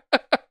 dude.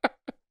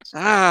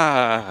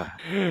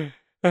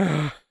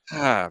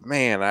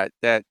 Man,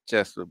 that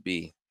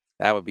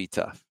would be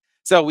tough.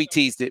 So we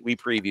teased it, we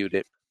previewed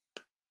it.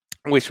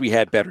 Wish we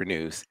had better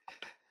news.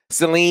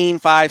 Saline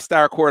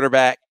 5-star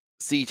quarterback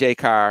CJ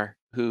Carr,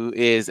 who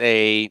is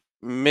a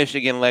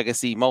Michigan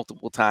legacy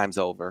multiple times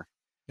over,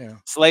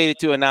 slated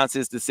to announce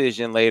his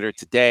decision later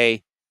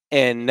today,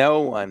 and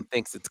no one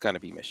thinks it's going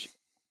to be Michigan.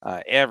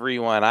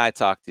 Everyone I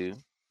talk to,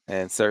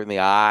 and certainly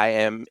I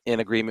am in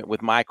agreement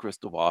with my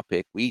crystal ball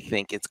pick, we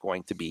think it's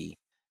going to be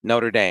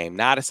Notre Dame.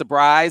 Not a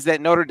surprise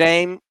that Notre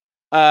Dame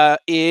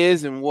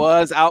is and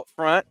was out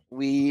front.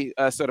 We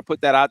sort of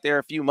put that out there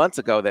a few months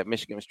ago that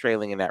Michigan was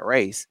trailing in that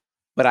race.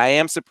 But I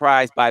am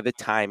surprised by the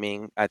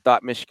timing. I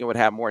thought Michigan would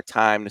have more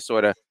time to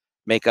sort of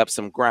make up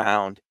some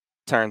ground.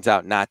 Turns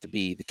out not to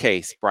be the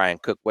case. Brian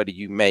Cook, what do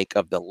you make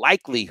of the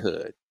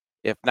likelihood,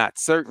 if not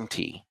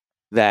certainty,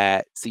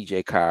 that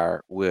CJ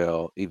Carr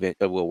will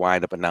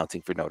wind up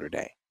announcing for Notre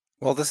Dame?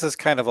 Well, this is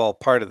kind of all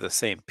part of the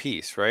same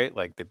piece, right?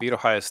 Like they beat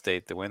Ohio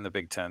State, they win the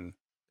Big Ten,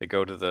 they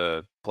go to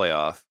the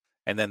playoff.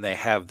 And then they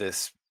have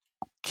this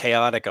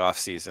chaotic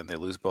offseason. They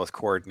lose both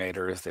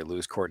coordinators. They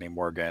lose Courtney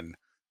Morgan.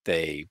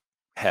 They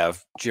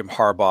have Jim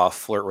Harbaugh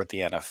flirt with the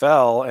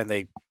NFL, and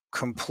they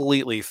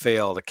completely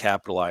fail to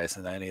capitalize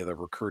on any of the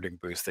recruiting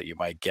boost that you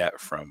might get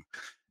from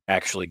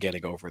actually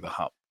getting over the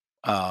hump.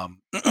 And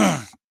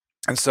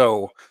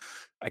so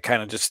I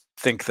kind of just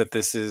think that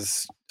this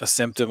is a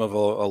symptom of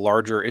a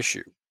larger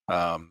issue.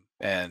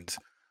 And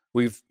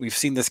we've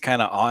seen this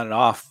kind of on and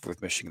off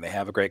with Michigan. They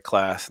have a great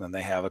class, and then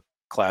they have a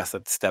class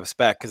that steps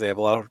back because they have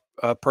a lot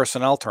of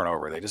personnel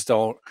turnover. They just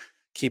don't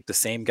keep the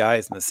same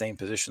guys in the same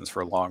positions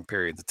for long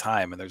periods of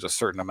time, and there's a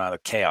certain amount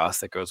of chaos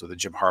that goes with the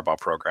Jim Harbaugh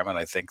program, and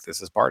I think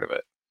this is part of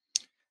it.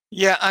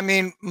 Yeah, I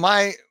mean,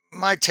 my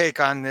take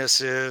on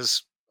this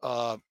is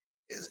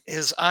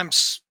I'm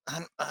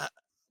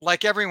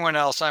like everyone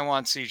else. I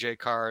want CJ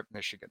Carr at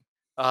Michigan.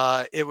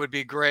 It would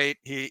be great.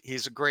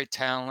 He's a great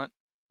talent.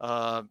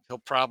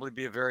 He'll probably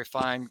be a very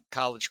fine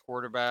college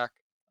quarterback.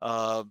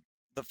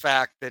 The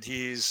fact that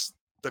he's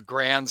the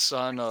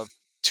grandson of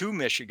two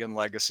Michigan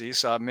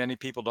legacies, many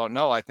people don't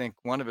know. I think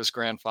one of his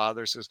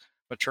grandfathers, his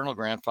maternal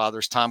grandfather,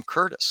 is Tom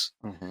Curtis,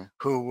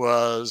 who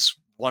was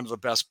one of the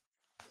best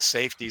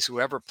safeties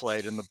who ever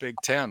played in the Big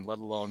Ten, let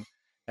alone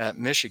at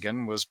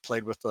Michigan.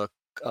 Played with the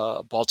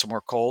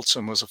Baltimore Colts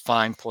and was a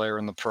fine player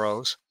in the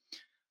pros.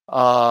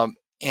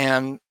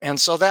 And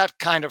so that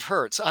kind of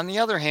hurts. On the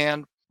other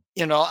hand,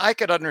 I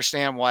could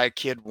understand why a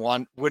kid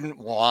wouldn't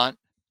want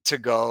to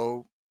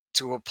go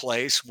to a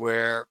place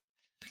where,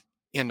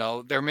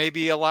 there may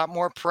be a lot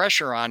more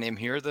pressure on him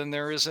here than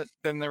there is at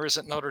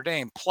Notre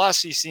Dame.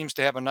 Plus, he seems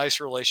to have a nice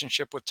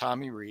relationship with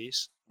Tommy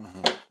Rees.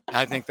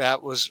 I think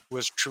that was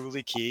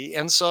truly key.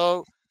 And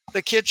so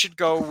the kid should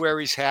go where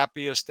he's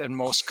happiest and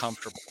most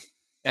comfortable.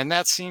 And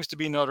that seems to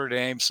be Notre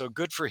Dame. So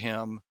good for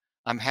him.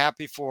 I'm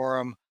happy for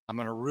him. I'm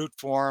going to root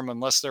for them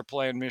unless they're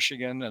playing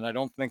Michigan, and I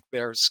don't think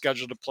they're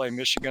scheduled to play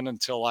Michigan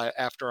until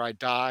after I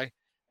die.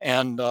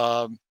 And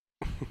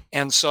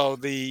so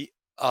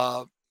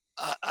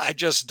I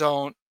just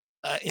don't,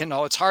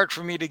 it's hard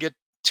for me to get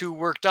too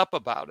worked up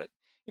about it.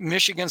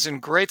 Michigan's in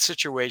great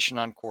situation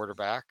on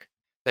quarterback.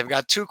 They've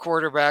got two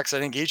quarterbacks. I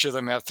think each of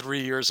them have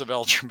 3 years of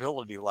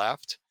eligibility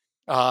left,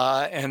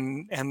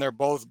 and they're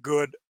both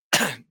good.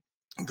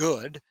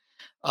 Good.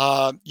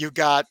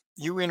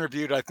 You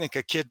interviewed, I think,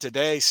 a kid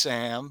today,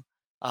 Sam.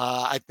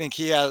 I think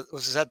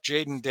was that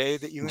Jaden Day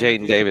that you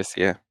interviewed? Jaden Davis,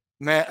 yeah.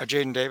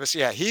 Jaden Davis,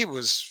 yeah.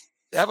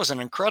 That was an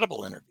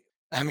incredible interview.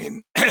 I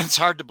mean, it's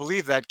hard to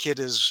believe that kid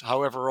is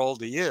however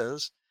old he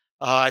is.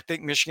 I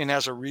think Michigan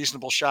has a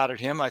reasonable shot at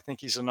him. I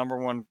think he's the number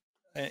one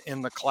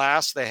in the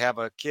class. They have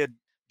a kid,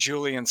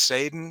 Julian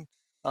Saden,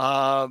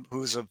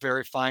 who's a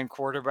very fine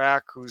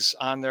quarterback, who's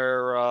on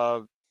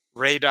their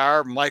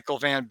radar. Michael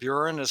Van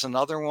Buren is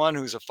another one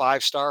who's a 4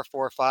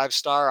 or 5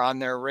 star on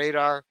their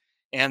radar.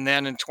 And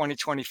then in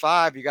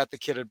 2025, you got the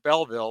kid at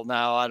Belleville.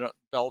 Now,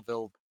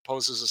 Belleville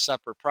poses a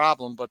separate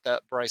problem, but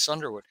that Bryce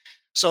Underwood.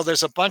 So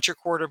there's a bunch of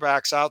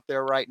quarterbacks out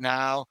there right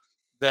now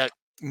that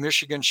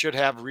Michigan should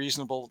have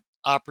reasonable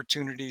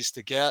opportunities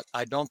to get.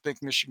 I don't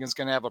think Michigan's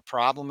going to have a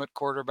problem at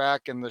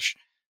quarterback in the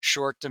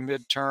short to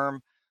midterm.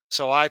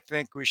 So I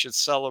think we should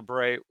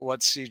celebrate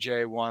what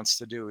CJ wants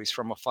to do. He's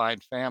from a fine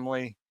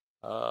family.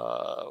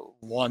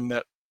 One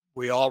that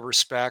we all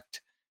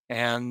respect,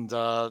 and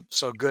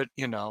so good.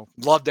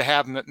 Love to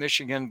have him at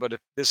Michigan, but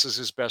if this is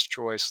his best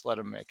choice, let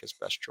him make his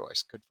best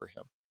choice. Good for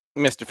him.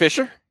 Mr.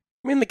 Fisher?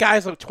 I mean, the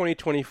guy's a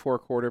 2024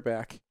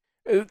 quarterback.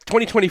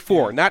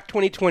 2024, not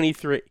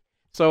 2023.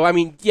 So I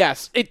mean,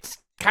 yes, it's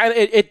kind of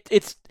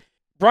it's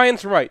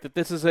Brian's right that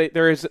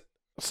there is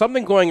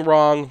something going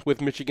wrong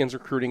with Michigan's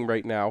recruiting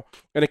right now,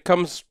 and it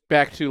comes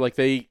back to like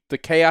the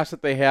chaos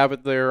that they have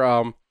at their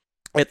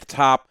at the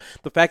top,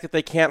 the fact that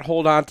they can't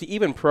hold on to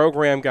even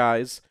program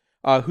guys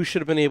who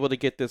should have been able to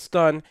get this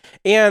done,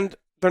 and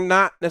they're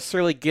not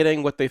necessarily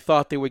getting what they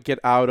thought they would get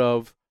out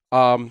of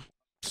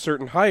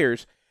certain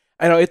hires.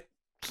 I know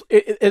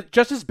it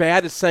just as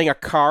bad as saying a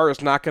Carr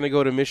is not going to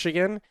go to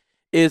Michigan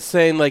is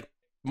saying like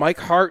Mike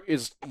Hart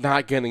is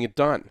not getting it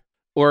done,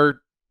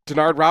 or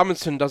Denard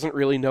Robinson doesn't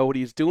really know what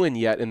he's doing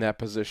yet in that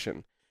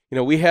position.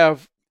 We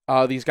have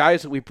these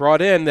guys that we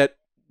brought in that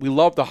we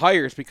love the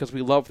hires because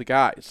we love the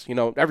guys.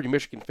 Every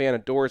Michigan fan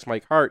adores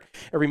Mike Hart.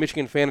 Every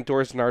Michigan fan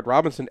adores Denard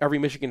Robinson. Every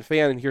Michigan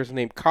fan hears the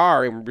name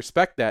Carr, and we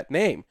respect that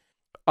name.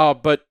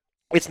 But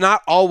it's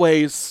not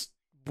always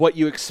what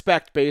you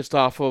expect based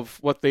off of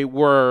what they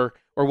were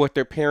or what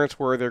their parents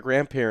were or their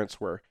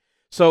grandparents were.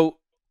 So,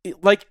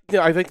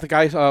 I think the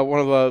guy, one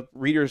of the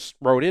readers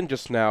wrote in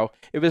just now,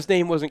 if his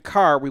name wasn't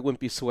Carr, we wouldn't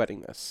be sweating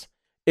this.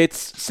 It's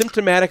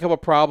symptomatic of a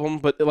problem,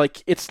 but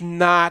it's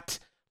not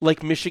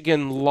like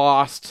Michigan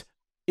lost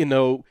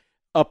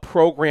a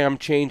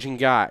program-changing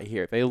guy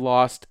here. They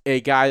lost a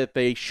guy that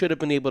they should have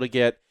been able to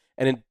get,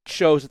 and it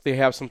shows that they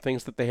have some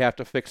things that they have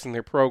to fix in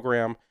their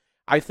program.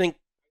 I think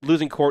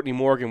losing Courtney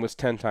Morgan was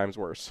 10 times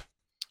worse.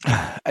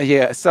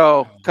 Yeah,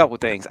 so a couple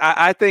things.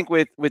 I think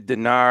with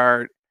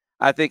Denard,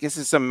 I think this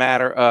is a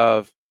matter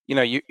of,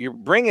 you're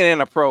bringing in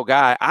a pro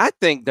guy. I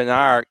think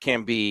Denard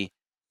can be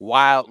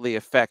wildly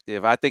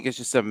effective. I think it's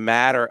just a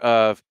matter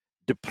of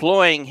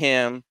deploying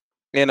him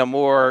in a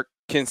more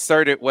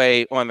concerted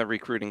way on the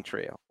recruiting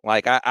trail.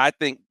 Like I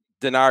think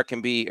Denard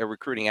can be a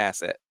recruiting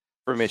asset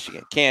for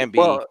Michigan. Can be.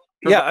 Well,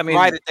 yeah, I mean,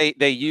 provided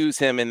they use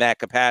him in that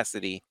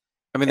capacity.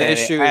 I mean, the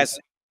issue is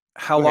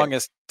how long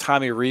has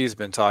Tommy Rees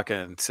been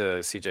talking to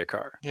CJ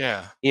Carr?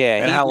 Yeah.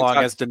 And how long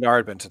has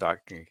Denard been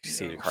talking to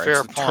CJ Carr?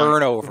 Fair it's point.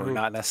 Turnover,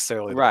 not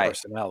necessarily the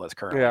personnel that's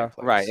currently in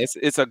place. Right.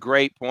 It's a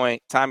great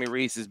point. Tommy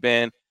Rees has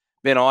been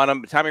been on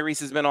him. Tommy Rees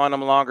has been on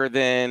him longer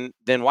than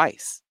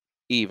Weiss,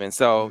 even.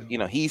 So,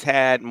 he's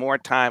had more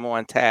time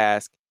on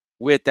task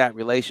with that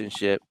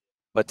relationship.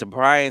 But to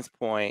Brian's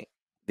point,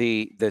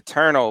 the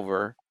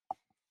turnover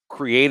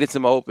created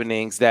some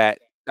openings that,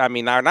 are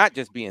not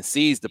just being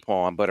seized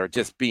upon, but are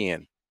just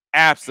being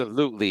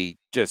absolutely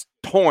just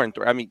torn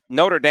through.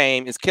 Notre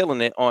Dame is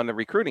killing it on the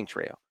recruiting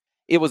trail.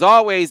 It was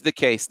always the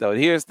case, though.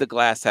 Here's the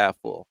glass half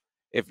full.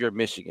 If you're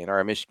Michigan or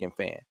a Michigan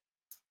fan,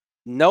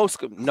 no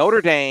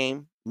Notre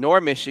Dame nor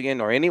Michigan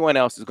nor anyone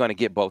else is going to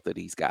get both of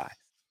these guys.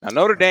 Now,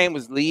 Notre Dame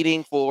was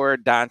leading for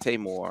Dante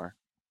Moore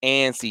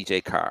and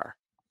CJ Carr.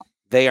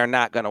 They are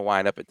not going to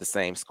wind up at the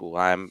same school.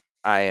 I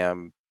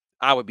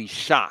would be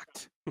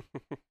shocked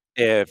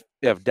if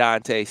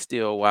Dante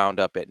still wound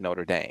up at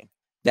Notre Dame.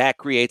 That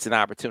creates an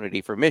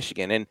opportunity for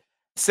Michigan. And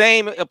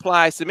same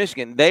applies to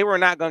Michigan. They were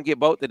not going to get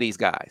both of these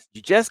guys.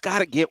 You just got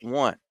to get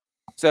one.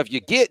 So if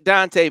you get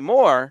Dante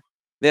Moore,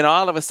 then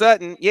all of a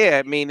sudden,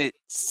 it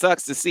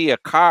sucks to see a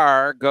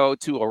Carr go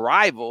to a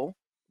rival,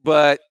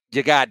 but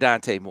you got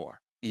Dante Moore.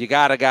 You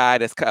got a guy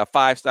that's a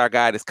 5-star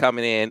guy that's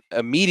coming in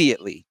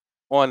immediately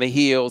on the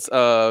heels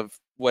of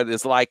what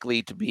is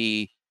likely to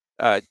be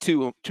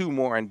two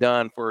more and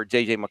done for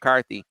JJ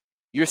McCarthy.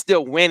 You're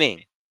still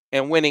winning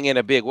and winning in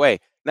a big way.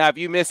 Now, if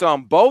you miss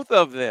on both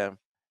of them,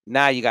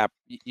 now you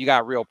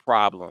got real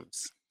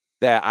problems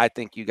that I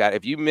think you got.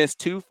 If you miss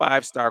 2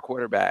 5-star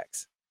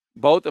quarterbacks,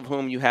 both of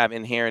whom you have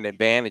inherent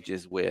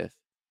advantages with,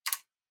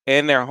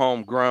 and they're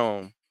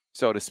homegrown,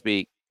 so to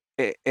speak,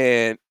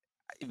 and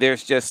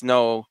there's just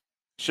no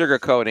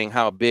sugarcoating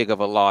how big of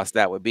a loss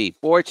that would be.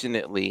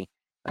 Fortunately,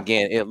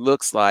 again, it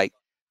looks like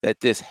that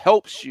this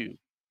helps you.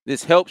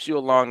 This helps you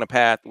along the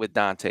path with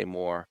Dante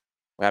Moore.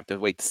 We'll have to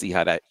wait to see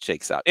how that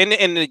shakes out. And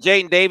the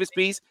Jaden Davis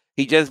piece,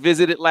 he just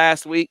visited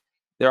last week.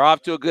 They're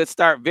off to a good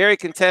start. Very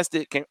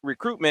contested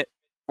recruitment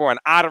for an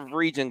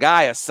out-of-region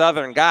guy, a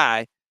Southern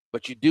guy.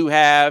 But you do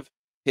have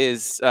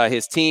his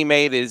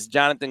teammate is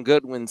Jonathan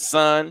Goodwin's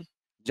son.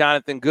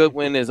 Jonathan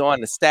Goodwin is on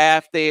the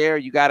staff there.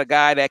 You got a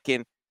guy that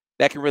can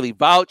really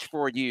vouch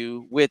for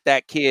you with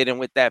that kid and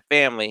with that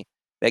family,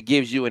 that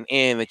gives you an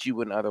in that you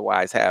wouldn't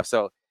otherwise have.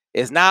 So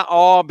it's not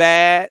all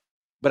bad,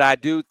 but I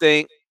do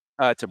think,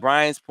 to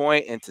Brian's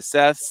point and to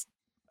Seth's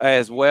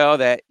as well,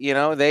 that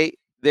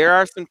there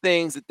are some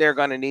things that they're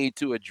going to need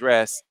to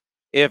address,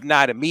 if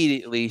not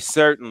immediately,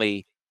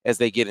 certainly as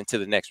they get into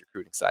the next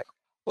recruiting cycle.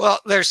 Well,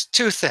 there's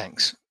 2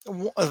 things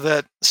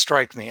that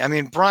strike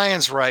me.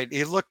 Brian's right.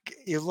 You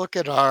look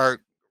at our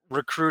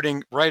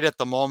recruiting right at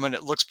the moment,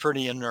 it looks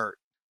pretty inert.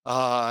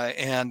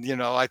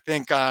 And I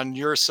think on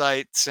your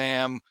site,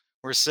 Sam,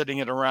 we're sitting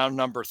at around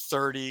number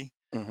 30.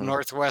 Mm-hmm.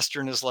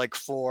 Northwestern is like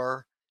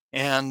 4.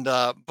 And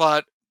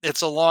but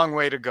it's a long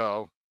way to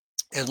go.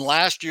 And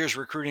last year's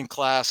recruiting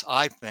class,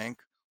 I think,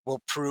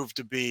 will prove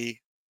to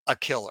be a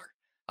killer.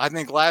 I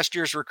think last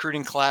year's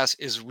recruiting class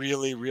is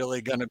really,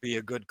 really going to be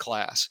a good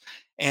class.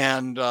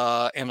 And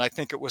I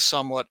think it was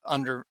somewhat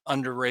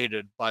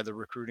underrated by the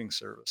recruiting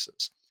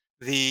services.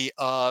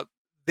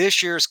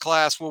 This year's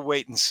class, we'll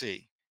wait and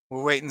see.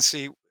 We'll wait and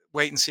see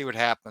what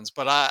happens.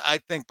 But I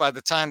think by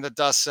the time the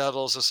dust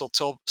settles, this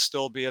will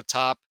still be a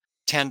top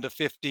 10 to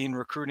 15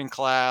 recruiting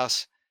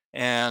class.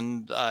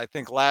 And I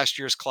think last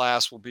year's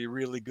class will be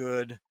really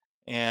good.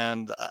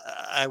 And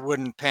I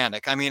wouldn't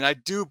panic. I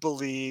do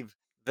believe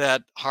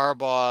that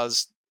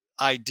Harbaugh's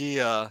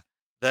idea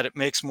that it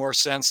makes more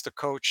sense to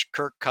coach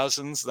Kirk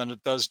Cousins than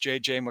it does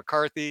JJ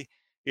McCarthy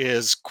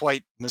is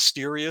quite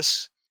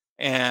mysterious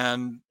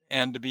and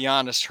to be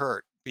honest,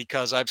 hurt,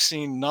 because I've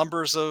seen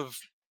numbers of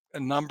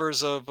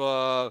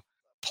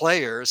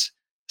players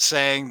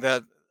saying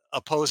that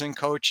opposing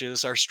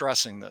coaches are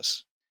stressing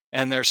this,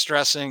 and they're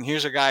stressing,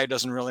 here's a guy who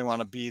doesn't really want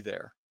to be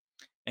there,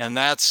 and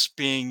that's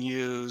being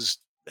used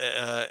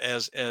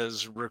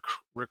as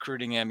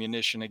recruiting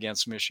ammunition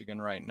against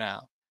Michigan right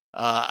now.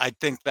 I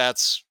think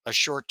that's a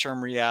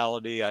short-term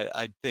reality.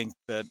 I think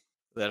that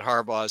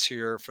Harbaugh is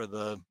here for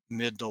the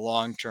mid to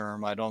long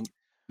term.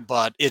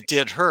 But it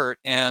did hurt,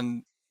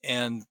 and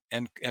at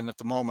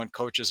the moment,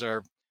 coaches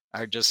are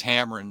just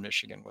hammering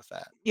Michigan with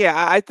that. Yeah,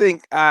 I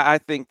think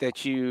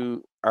that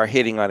you are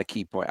hitting on a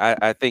key point.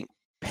 I think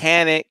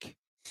panic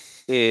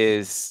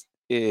is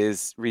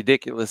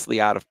ridiculously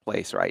out of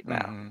place right now.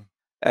 Mm-hmm.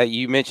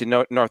 You mentioned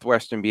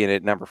Northwestern being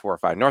at number 4 or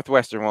 5.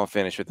 Northwestern won't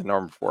finish with the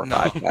number 4 or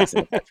 5 class,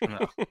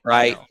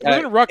 right?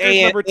 Wasn't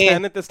Rutgers number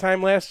 10 at this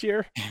time last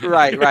year?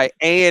 Right.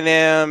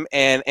 A&M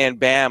and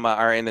Bama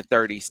are in the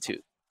 30s too.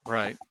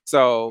 Right.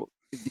 So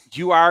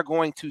you are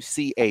going to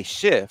see a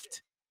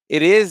shift.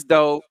 It is,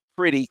 though,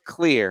 pretty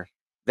clear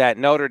that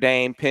Notre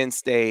Dame, Penn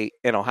State,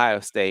 and Ohio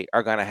State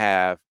are going to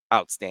have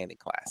outstanding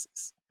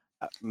classes.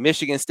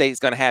 Michigan State is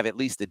going to have at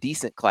least a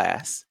decent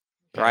class,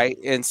 right?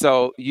 And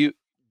so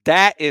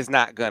that is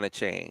not going to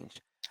change.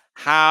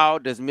 How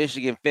does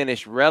Michigan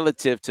finish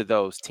relative to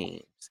those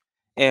teams?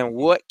 And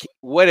what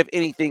if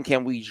anything,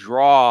 can we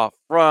draw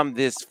from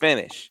this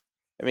finish?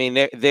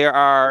 There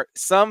are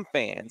some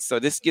fans, so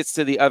this gets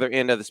to the other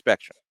end of the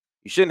spectrum.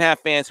 You shouldn't have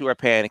fans who are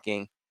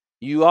panicking.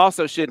 you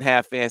also shouldn't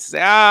have fans say,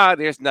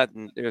 there's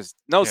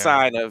no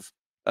sign of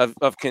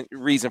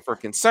reason for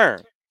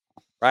concern,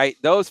 right?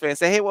 Those fans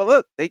say, hey,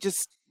 well,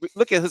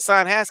 look at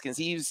Hassan Haskins.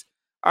 He's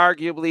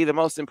arguably the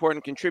most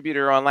important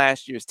contributor on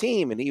last year's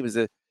team, and he was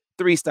a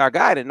 3-star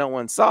guy that no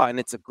one saw. And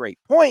it's a great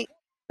point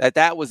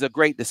that was a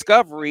great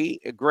discovery,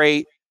 a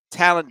great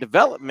talent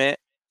development.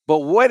 But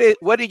what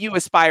do you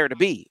aspire to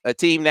be? A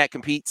team that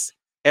competes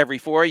every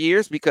 4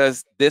 years,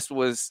 because this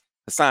was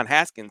Hassan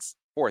Haskins'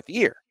 4th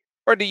year?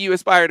 Or do you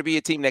aspire to be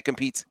a team that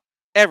competes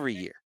every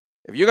year?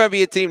 If you're going to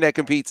be a team that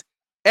competes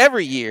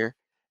every year,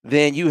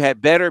 then you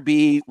had better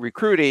be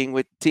recruiting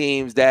with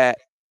teams that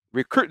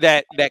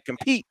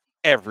compete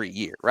every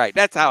year, right?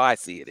 That's how I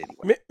see it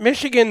anyway.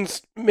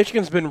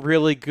 Michigan's been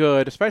really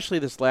good, especially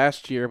this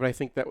last year, but I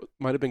think that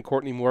might have been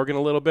Courtney Morgan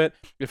a little bit,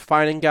 with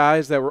finding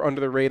guys that were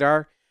under the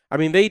radar. I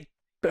mean,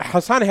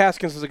 Hassan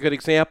Haskins is a good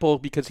example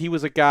because he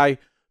was a guy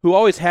who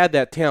always had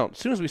that talent. As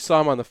soon as we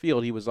saw him on the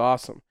field, he was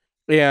awesome.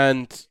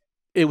 And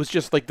it was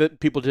just like that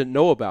people didn't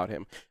know about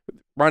him.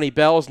 Ronnie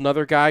Bell's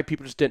another guy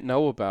people just didn't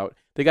know about.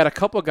 They got a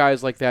couple of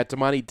guys like that.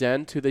 Damani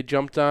Dent, who they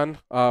jumped on.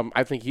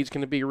 I think he's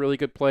going to be a really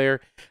good player.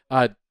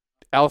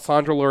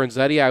 Alessandro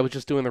Lorenzetti, I was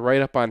just doing the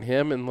write-up on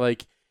him, and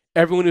like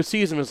everyone who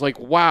sees him is like,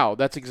 wow,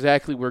 that's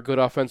exactly where good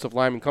offensive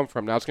linemen come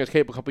from. Now, it's going to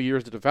take a couple of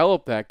years to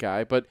develop that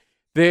guy, but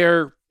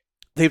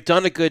they've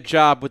done a good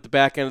job with the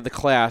back end of the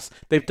class.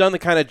 They've done the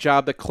kind of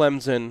job that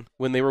Clemson,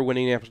 when they were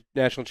winning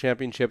national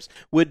championships,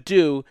 would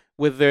do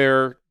with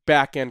their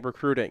back end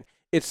recruiting.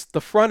 It's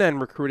the front end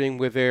recruiting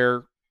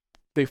where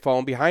they've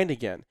fallen behind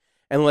again.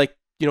 And like,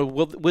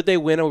 would they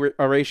win a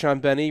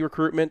Rayshon Benny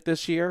recruitment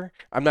this year?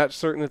 I'm not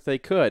certain that they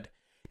could.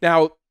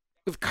 Now,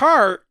 with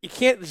Carr, you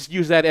can't just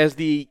use that as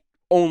the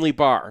only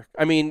bar.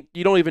 I mean,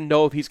 you don't even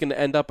know if he's going to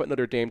end up at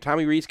Notre Dame.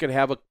 Tommy Rees could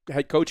have a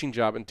head coaching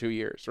job in 2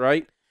 years,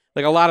 right?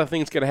 Like, a lot of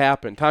things could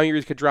happen. Tommy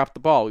Rees could drop the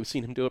ball. We've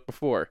seen him do it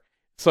before.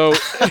 So,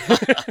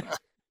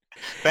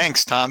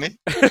 thanks, Tommy.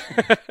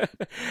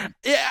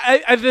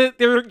 Yeah,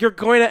 you're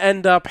going to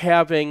end up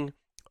having,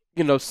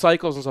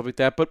 cycles and stuff like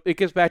that. But it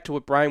gets back to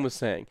what Brian was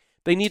saying.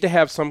 They need to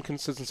have some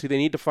consistency. They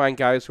need to find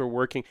guys who are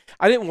working.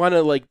 I didn't want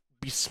to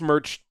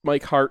besmirch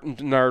Mike Hart and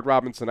Denard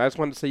Robinson. I just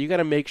wanted to say you got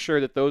to make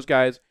sure that those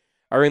guys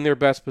are in their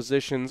best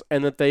positions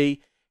and that they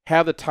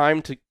have the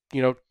time to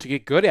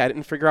get good at it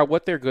and figure out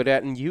what they're good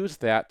at and use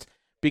that,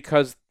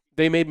 because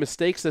they made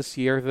mistakes this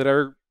year that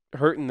are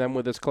hurting them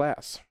with this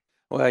class.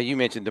 Well, you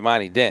mentioned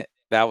Damani Dent.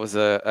 That was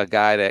a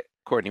guy that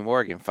Courtney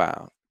Morgan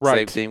found.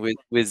 Right. Same thing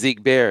with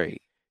Zeke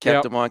Berry.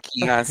 Kept him on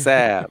Keon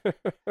Sabb.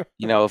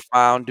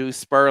 Found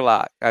Deuce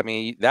Spurlock. I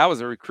mean, that was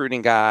a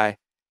recruiting guy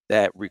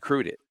that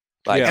recruited.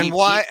 He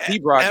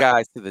brought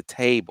guys to the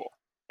table.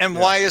 And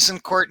why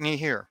isn't Courtney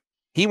here?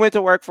 He went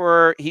to work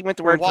for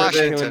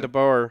Washington.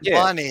 DeBoer.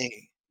 Yeah.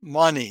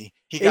 Money.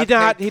 He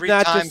got paid 3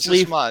 times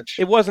as much.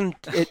 It wasn't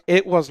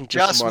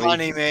just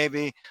money,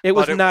 maybe. It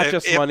was not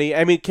just money.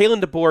 I mean,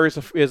 Kalen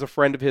DeBoer is a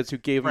friend of his who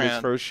gave him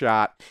his first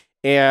shot,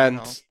 and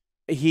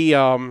he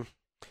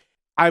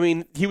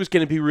he was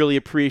going to be really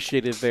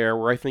appreciated there,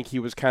 where I think he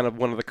was kind of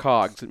one of the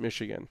cogs at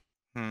Michigan.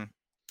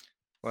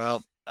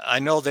 Well, I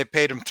know they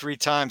paid him 3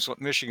 times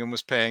what Michigan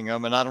was paying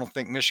him, and I don't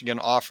think Michigan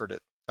offered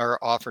it or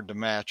offered to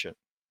match it.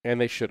 And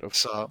they should have.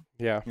 So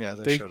yeah,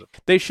 they should have.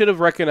 They should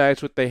have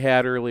recognized what they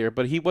had earlier,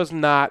 but he was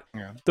not.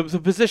 Yeah. The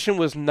position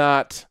was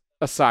not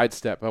a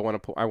sidestep. I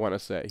want to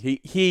say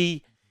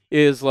he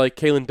is like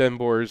Kalen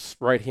DeBoer's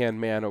right hand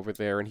man over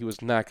there, and he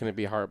was not going to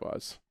be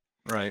Harbaugh's.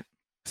 Right.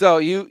 So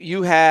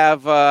you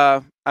have.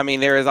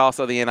 There is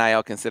also the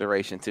NIL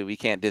consideration too. We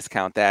can't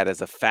discount that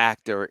as a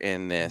factor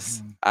in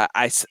this.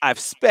 Mm-hmm. I've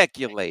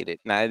speculated.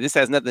 Now this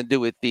has nothing to do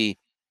with the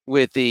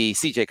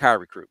CJ Carr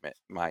recruitment,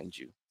 mind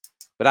you.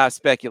 But I've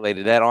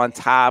speculated that on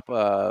top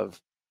of,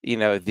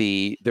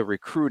 the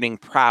recruiting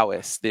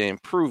prowess, the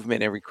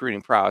improvement in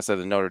recruiting prowess of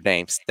the Notre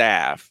Dame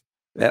staff,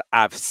 that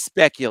I've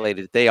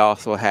speculated they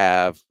also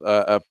have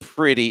a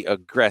pretty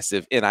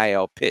aggressive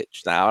NIL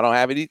pitch. Now, I don't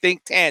have anything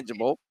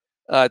tangible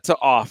to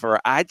offer.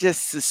 I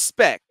just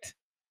suspect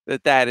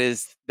that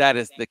is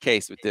the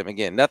case with them.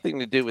 Again, nothing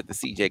to do with the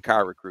CJ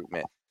Carr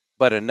recruitment,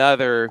 but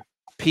another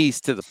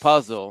piece to the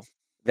puzzle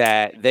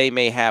that they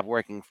may have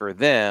working for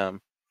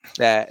them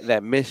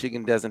that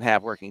Michigan doesn't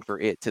have working for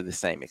it to the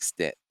same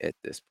extent at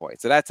this point.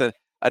 So that's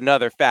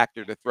another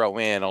factor to throw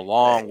in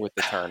along with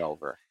the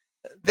turnover.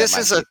 This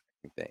is a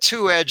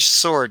two-edged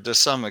sword to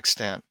some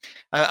extent.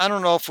 I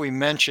don't know if we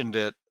mentioned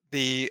it,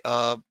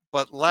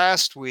 but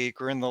last week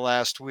or in the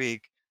last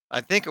week,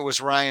 I think it was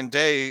Ryan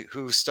Day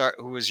who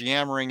was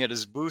yammering at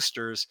his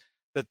boosters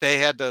that they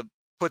had to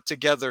put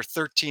together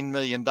 $13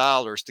 million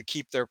to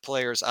keep their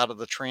players out of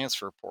the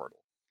transfer portal.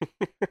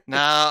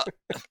 Now,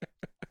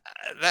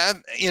 that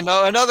in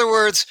other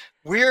words,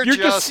 you're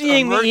just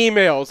seeing the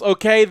emails,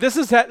 okay? This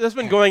has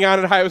been going on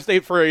at Ohio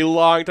State for a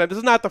long time. This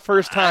is not the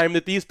first time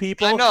that these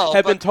people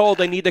have been told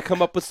they need to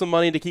come up with some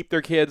money to keep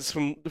their kids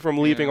from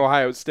leaving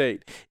Ohio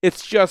State.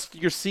 It's just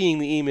you're seeing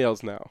the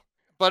emails now.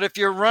 But if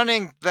you're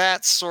running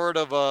that sort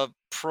of a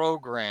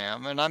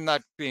program, and I'm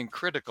not being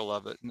critical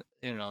of it,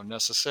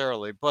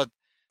 necessarily, but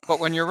But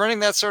when you're running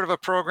that sort of a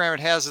program, it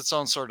has its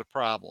own sort of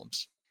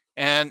problems.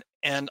 And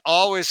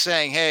always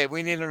saying, hey,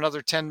 we need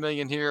another 10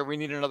 million here, we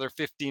need another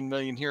 15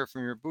 million here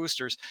from your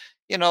boosters,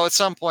 at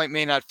some point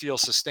may not feel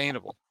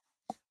sustainable.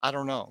 I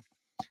don't know.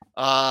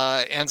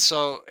 And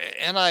so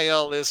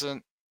NIL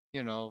isn't,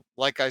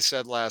 like I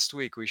said last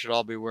week, we should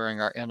all be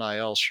wearing our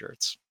NIL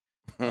shirts.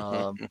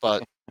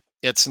 But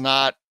it's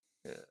not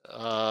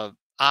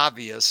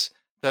obvious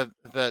that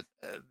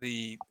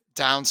the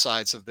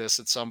downsides of this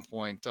at some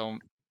point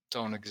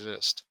don't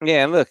exist.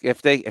 Yeah, and look,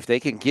 if they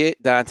can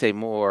get Dante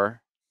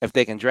Moore, if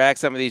they can drag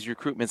some of these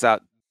recruitments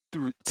out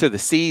through to the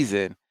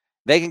season,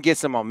 they can get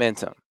some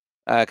momentum.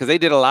 Because they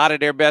did a lot of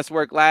their best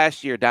work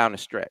last year down the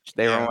stretch.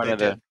 They were one of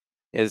the,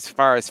 as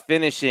far as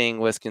finishing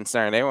was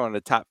concerned, they were one of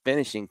the top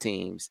finishing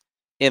teams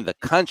in the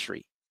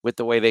country with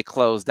the way they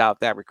closed out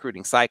that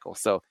recruiting cycle.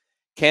 So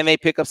can they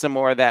pick up some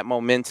more of that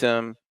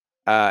momentum?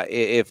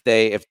 If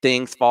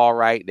things fall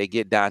right, they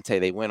get Dante,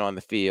 they win on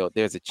the field,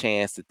 there's a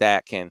chance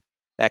that can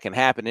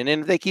happen. And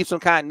then if they keep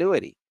some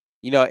continuity,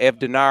 if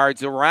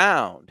Denard's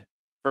around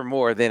for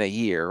more than a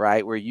year,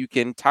 right, where you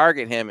can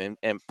target him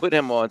and put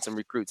him on some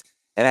recruits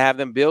and have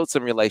them build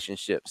some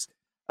relationships,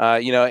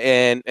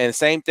 and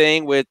same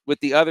thing with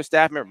the other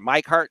staff member,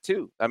 Mike Hart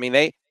too. I mean,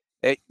 they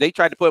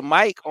tried to put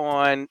Mike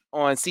on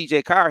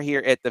CJ Carr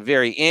here at the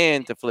very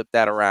end to flip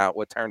that around.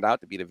 What turned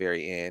out to be the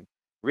very end,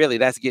 really,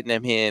 that's getting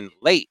them in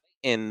late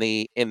in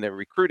the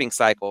recruiting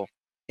cycle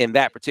in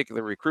that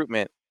particular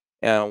recruitment.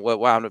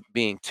 What wound up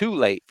being too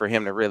late for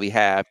him to really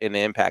have an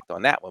impact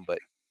on that one. But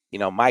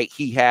might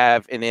he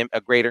have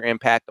a greater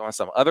impact on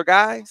some other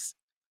guys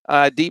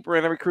deeper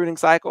in the recruiting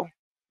cycle?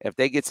 If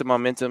they get some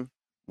momentum,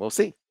 we'll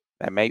see.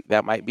 That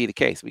might be the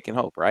case. We can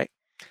hope, right?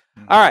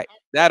 Mm-hmm. All right,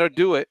 that'll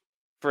do it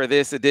for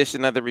this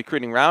edition of the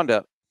Recruiting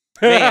Roundup.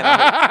 Man,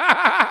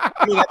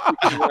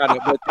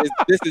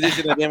 this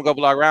edition of the MGO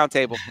Blog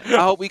Roundtable.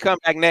 I hope we come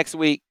back next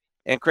week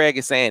and Craig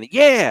is saying,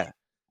 yeah,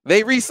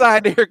 they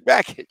re-signed Eric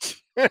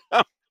Bakich.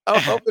 I'm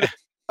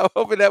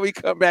hoping that we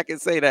come back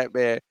and say that,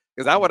 man,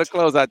 because I want to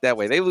close out that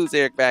way. They lose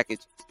Eric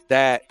Bakich.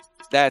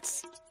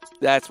 That's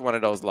one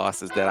of those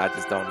losses that I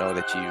just don't know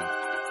that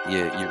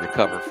you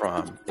recover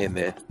from in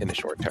the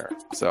short term.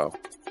 So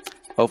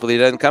hopefully it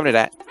doesn't come to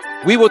that.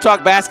 We will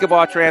talk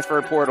basketball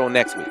transfer portal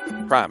next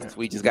week. Promise.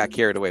 We just got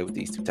carried away with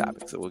these two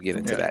topics, so we'll get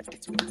into that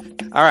next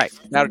week. All right,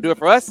 that'll do it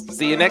for us.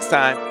 See you next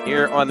time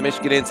here on the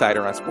Michigan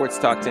Insider on Sports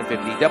Talk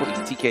 1050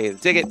 WTK The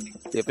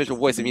Ticket, the official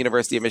voice of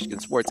University of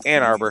Michigan Sports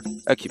Ann Arbor,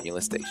 a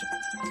Cumulus station.